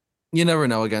you never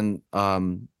know. Again,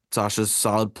 Sasha's a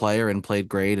solid player and played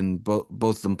great, and both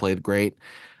of them played great.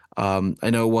 I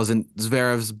know it wasn't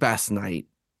Zverev's best night.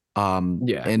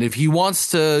 Yeah. And if he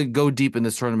wants to go deep in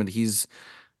this tournament, he's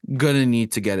gonna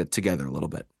need to get it together a little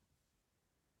bit.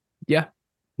 Yeah.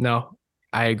 No,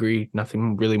 I agree.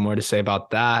 Nothing really more to say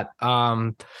about that.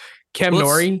 Cam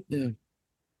Norrie. Yeah.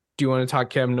 Do you want to talk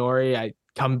Cam Norrie? I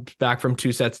come back from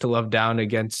 2 sets to love down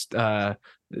against Zinepri.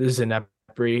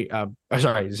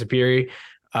 Sorry, Zapiri.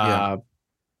 Yeah.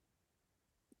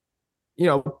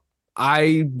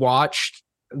 I watched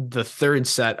the third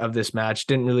set of this match.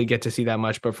 Didn't really get to see that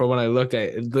much, but from when I looked at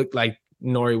it, it looked like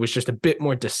Norrie was just a bit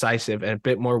more decisive and a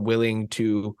bit more willing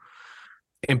to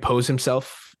impose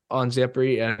himself on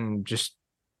Zapri and just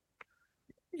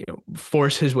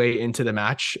force his way into the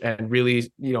match and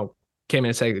really came in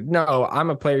and said, no, I'm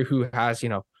a player who has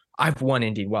I've won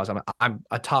Indian Wells. I'm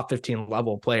a top 15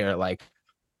 level player. Like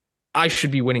I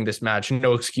should be winning this match,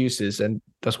 no excuses. And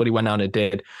that's what he went out and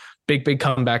did. Big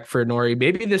comeback for Norrie.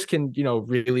 Maybe this can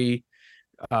really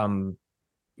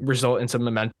result in some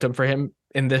momentum for him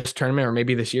in this tournament or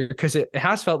maybe this year, because it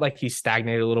has felt like he's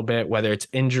stagnated a little bit, whether it's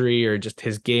injury or just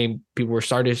his game. People we're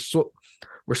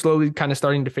slowly kind of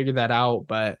starting to figure that out,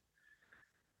 but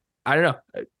I don't know.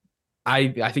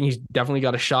 I think he's definitely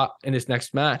got a shot in his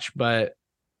next match, but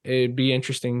it'd be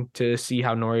interesting to see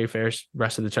how Norrie fares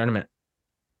rest of the tournament.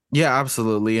 Yeah,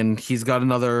 absolutely. And he's got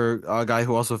another guy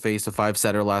who also faced a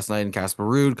 5-setter last night in Casper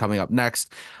Ruud coming up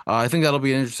next. I think that'll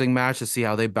be an interesting match to see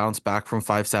how they bounce back from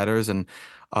 5-setters. And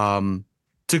to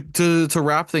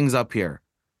wrap things up here,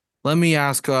 let me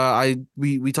ask.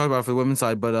 We talked about it for the women's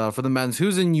side, but for the men's,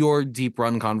 who's in your deep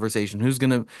run conversation?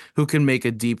 Who can make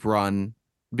a deep run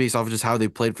based off of just how they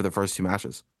played for the first two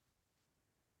matches?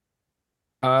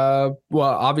 Well,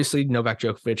 obviously Novak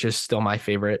Djokovic is still my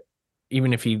favorite.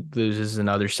 Even if he loses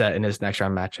another set in his next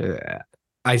round match,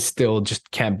 I still just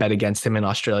can't bet against him in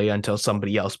Australia until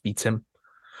somebody else beats him.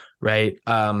 Right.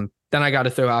 Then I got to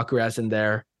throw Alcaraz in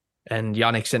there and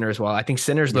Yannick Sinner as well. I think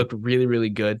Sinner's looked really, really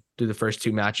good through the first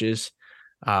two matches.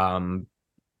 Obviously,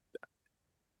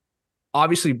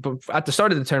 at the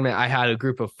start of the tournament, I had a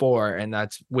group of 4, and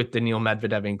that's with Daniil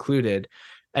Medvedev included.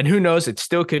 And who knows, it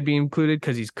still could be included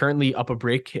because he's currently up a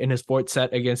break in his fourth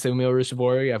set against Emil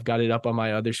Ruusuvuori. I've got it up on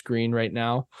my other screen right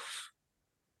now.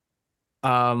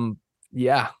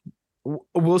 Yeah,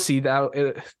 we'll see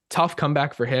that. Tough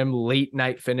comeback for him, late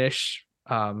night finish.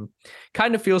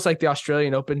 Kind of feels like the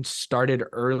Australian Open started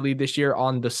early this year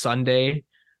on the Sunday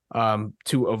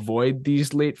to avoid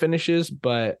these late finishes.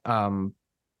 But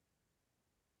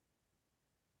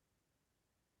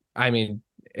I mean,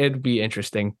 it'd be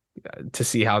interesting to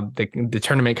see how the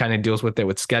tournament kind of deals with it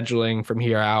with scheduling from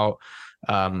here out.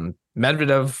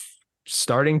 Medvedev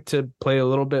starting to play a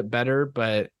little bit better,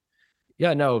 but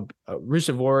yeah, no,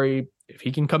 Ruusuvuori, if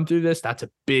he can come through this, that's a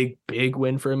big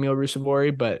win for Emil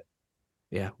Ruusuvuori. But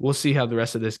yeah, we'll see how the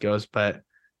rest of this goes. But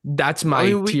that's my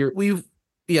tier. We've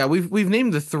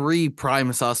named the 3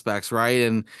 prime suspects, right?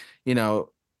 And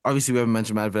obviously we haven't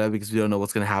mentioned Medvedev because we don't know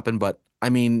what's going to happen. But I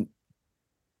mean,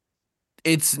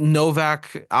 it's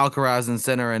Novak, Alcaraz, and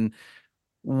Sinner, and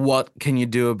what can you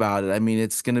do about it? I mean,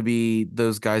 it's going to be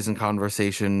those guys in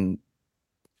conversation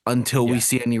until we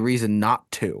see any reason not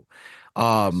to.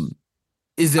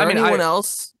 Is there anyone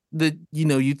else that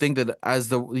you think that as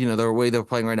the way they're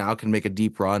playing right now can make a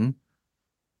deep run?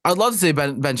 I'd love to say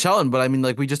Ben Shelton, but I mean,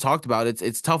 like we just talked about,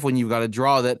 it's tough when you've got a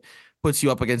draw that puts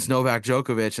you up against Novak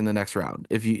Djokovic in the next round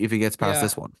if he gets past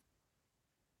this one.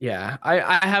 Yeah,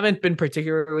 I haven't been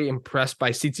particularly impressed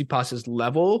by Tsitsipas's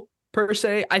level per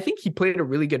se. I think he played a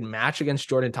really good match against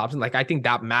Jordan Thompson. Like, I think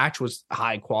that match was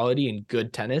high quality and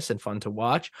good tennis and fun to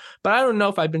watch. But I don't know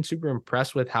if I've been super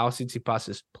impressed with how Tsitsipas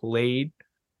has played.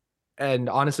 And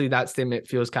honestly, that statement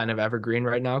feels kind of evergreen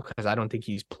right now because I don't think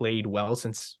he's played well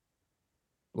since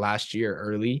last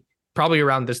year, probably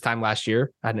around this time last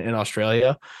year in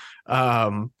Australia.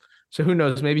 So who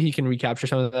knows? Maybe he can recapture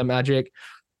some of that magic.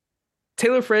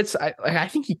 Taylor Fritz, I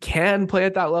think he can play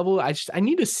at that level. I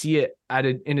need to see it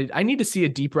I need to see a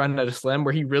deep run at a slam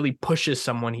where he really pushes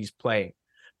someone he's playing,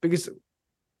 because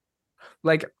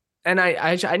like, and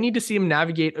I need to see him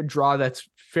navigate a draw that's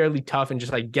fairly tough and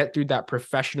just like get through that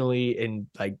professionally in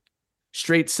like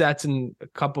straight sets and a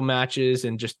couple matches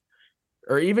and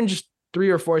or even just 3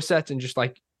 or 4 sets and just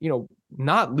like,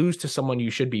 not lose to someone you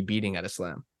should be beating at a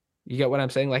slam. You get what I'm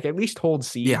saying? Like, at least hold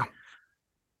seed. Yeah.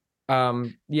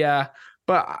 Yeah.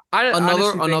 But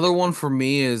another one for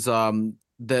me is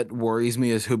that worries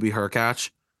me is Hubie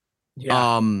Hurkacz.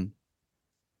 Yeah.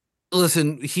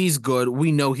 Listen, he's good.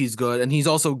 We know he's good, and he's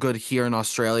also good here in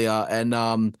Australia.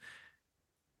 And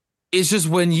it's just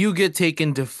when you get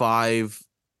taken to 5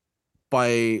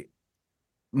 by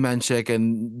Menchik,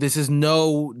 and this is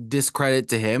no discredit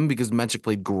to him because Menchik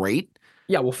played great.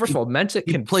 Yeah, well, first of all, Menchik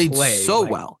can played play so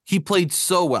well. He played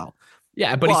so well.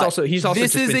 Yeah, but he's also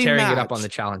just been tearing it up on the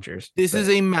challengers. This is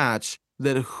a match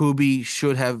that Hubie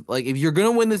should have, like, if you're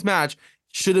gonna win this match,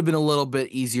 should have been a little bit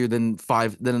easier than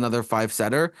another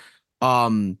 5-setter.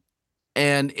 And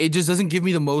it just doesn't give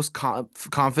me the most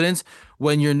confidence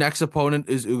when your next opponent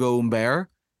is Ugo Humbert,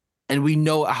 and we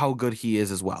know how good he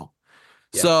is as well.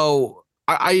 Yeah. So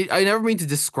I never mean to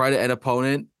discredit an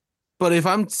opponent, but if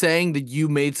I'm saying that you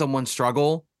made someone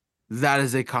struggle, that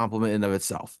is a compliment in of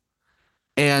itself.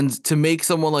 And to make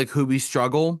someone like Hubie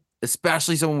struggle,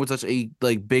 especially someone with such a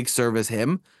like big serve as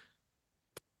him,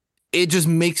 it just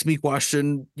makes me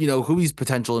question, Hubie's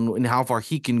potential and how far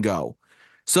he can go.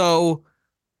 So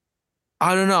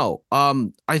I don't know.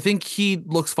 I think he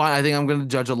looks fine. I think I'm going to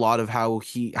judge a lot of how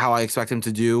I expect him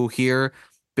to do here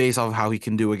based off of how he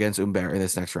can do against Humbert in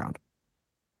this next round.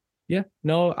 Yeah,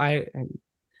 no,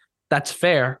 that's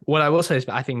fair. What I will say is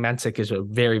I think Menchik is a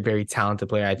very, very talented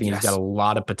player. I think he's got a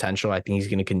lot of potential. I think he's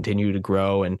going to continue to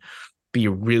grow and be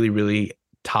a really, really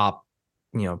top,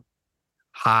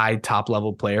 high top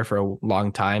level player for a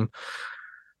long time.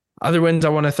 Other wins I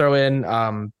want to throw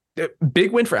in,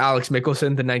 big win for Alex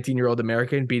Michelsen, the 19-year-old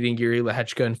American, beating Yuri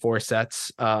Lehechka in 4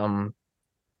 sets.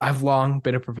 I've long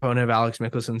been a proponent of Alex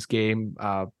Michelsen's game.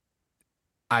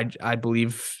 I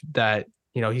believe that,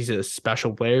 he's a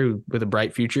special player with a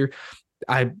bright future.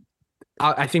 I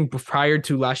think prior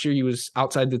to last year, he was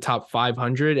outside the top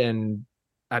 500. And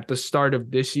at the start of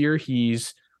this year,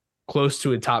 he's close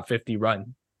to a top 50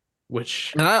 run,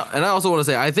 which. And I also want to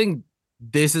say, I think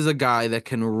this is a guy that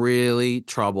can really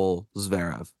trouble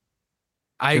Zverev.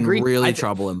 I agree. Really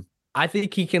trouble him. I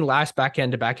think he can last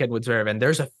backhand to backhand with Zverev. And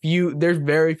there's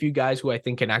very few guys who I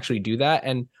think can actually do that.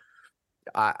 And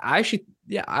I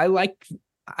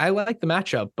like the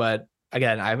matchup, but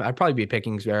again, I'd probably be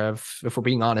picking Zverev if we're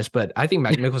being honest, but I think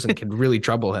Matt Mickelson can really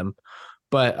trouble him.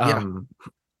 But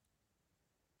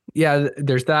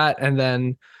there's that. And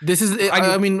then this is,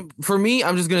 I mean, for me,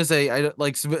 I'm just going to say,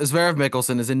 Zverev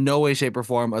Mickelson is in no way, shape, or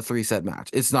form a 3-set match.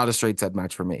 It's not a straight set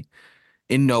match for me.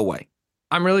 In no way.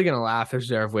 I'm really going to laugh if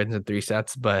Zverev wins in 3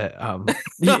 sets, but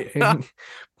what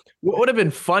would have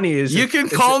been funny is you can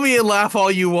call me and laugh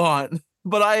all you want,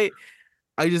 but I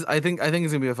think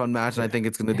it's gonna be a fun match, and I think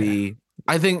it's gonna be.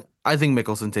 I think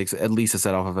Mickelson takes at least a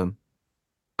set off of him.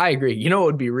 I agree. You know what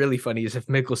would be really funny is if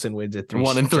Mickelson wins at 3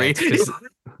 1 and 3.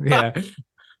 Yeah.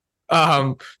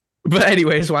 But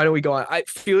anyways, why don't we go on?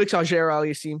 Felix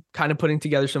Auger-Aliassime kind of putting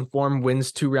together some form,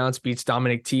 wins 2 rounds, beats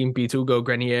Dominic Thiem, beats Hugo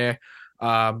Grenier.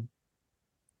 We'll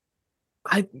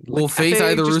face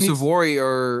either Ruusuvuori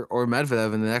or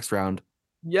Medvedev in the next round.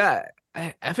 Yeah.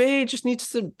 FAA just needs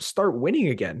to start winning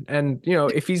again. And,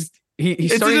 if he's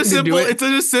it's starting to do it. It's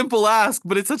such a simple ask,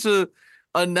 but it's such a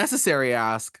unnecessary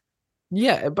ask.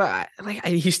 Yeah, but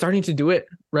he's starting to do it,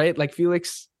 right? Like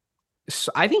Felix,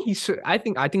 I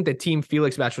think the Team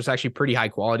Felix match was actually pretty high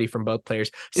quality from both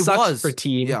players. It was for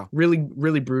Team. Yeah. Really,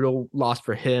 really brutal loss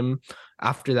for him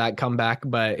after that comeback.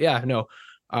 But yeah, no.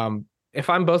 If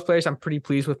I'm both players, I'm pretty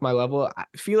pleased with my level.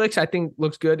 Felix, I think,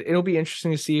 looks good. It'll be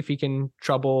interesting to see if he can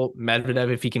trouble Medvedev,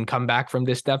 if he can come back from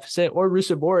this deficit, or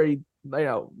Ruusuvuori.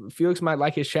 Felix might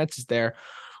like his chances there.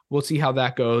 We'll see how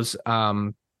that goes.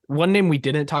 One name we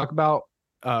didn't talk about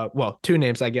two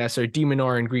names, I guess, are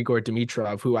Demonor and Grigor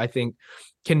Dimitrov, who I think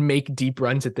can make deep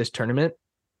runs at this tournament.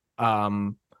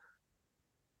 I'm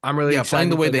really excited playing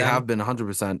the way for they them. have been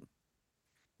 100%.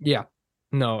 Yeah,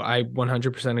 no, I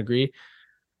 100% agree.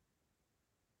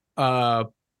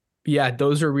 Yeah,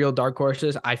 those are real dark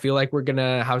horses. I feel like we're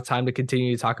gonna have time to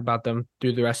continue to talk about them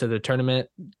through the rest of the tournament.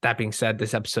 That being said,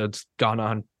 this episode's gone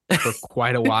on for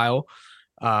quite a while.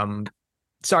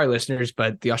 Sorry, listeners,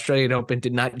 but the Australian Open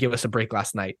did not give us a break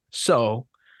last night. So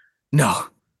no,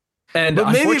 and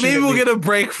but maybe we'll get a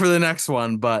break for the next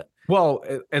one. But well,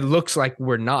 it looks like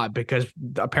we're not, because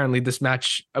apparently this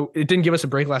match, it didn't give us a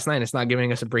break last night. It's not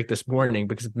giving us a break this morning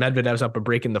because Medvedev's up a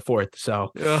break in the fourth.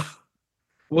 So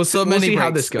we'll see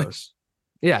how this goes.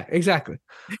 Yeah, exactly.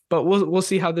 But we'll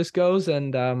see how this goes.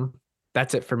 And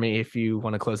that's it for me. If you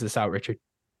want to close this out, Richard.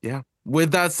 Yeah.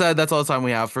 With that said, that's all the time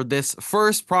we have for this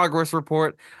first progress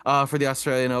report for the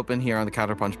Australian Open here on the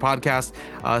CounterPunch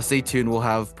podcast. Stay tuned. We'll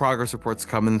have progress reports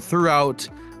coming throughout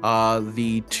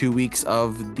the 2 weeks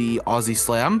of the Aussie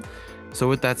Slam. So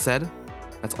with that said,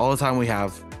 that's all the time we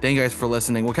have. Thank you guys for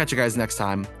listening. We'll catch you guys next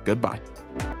time. Goodbye.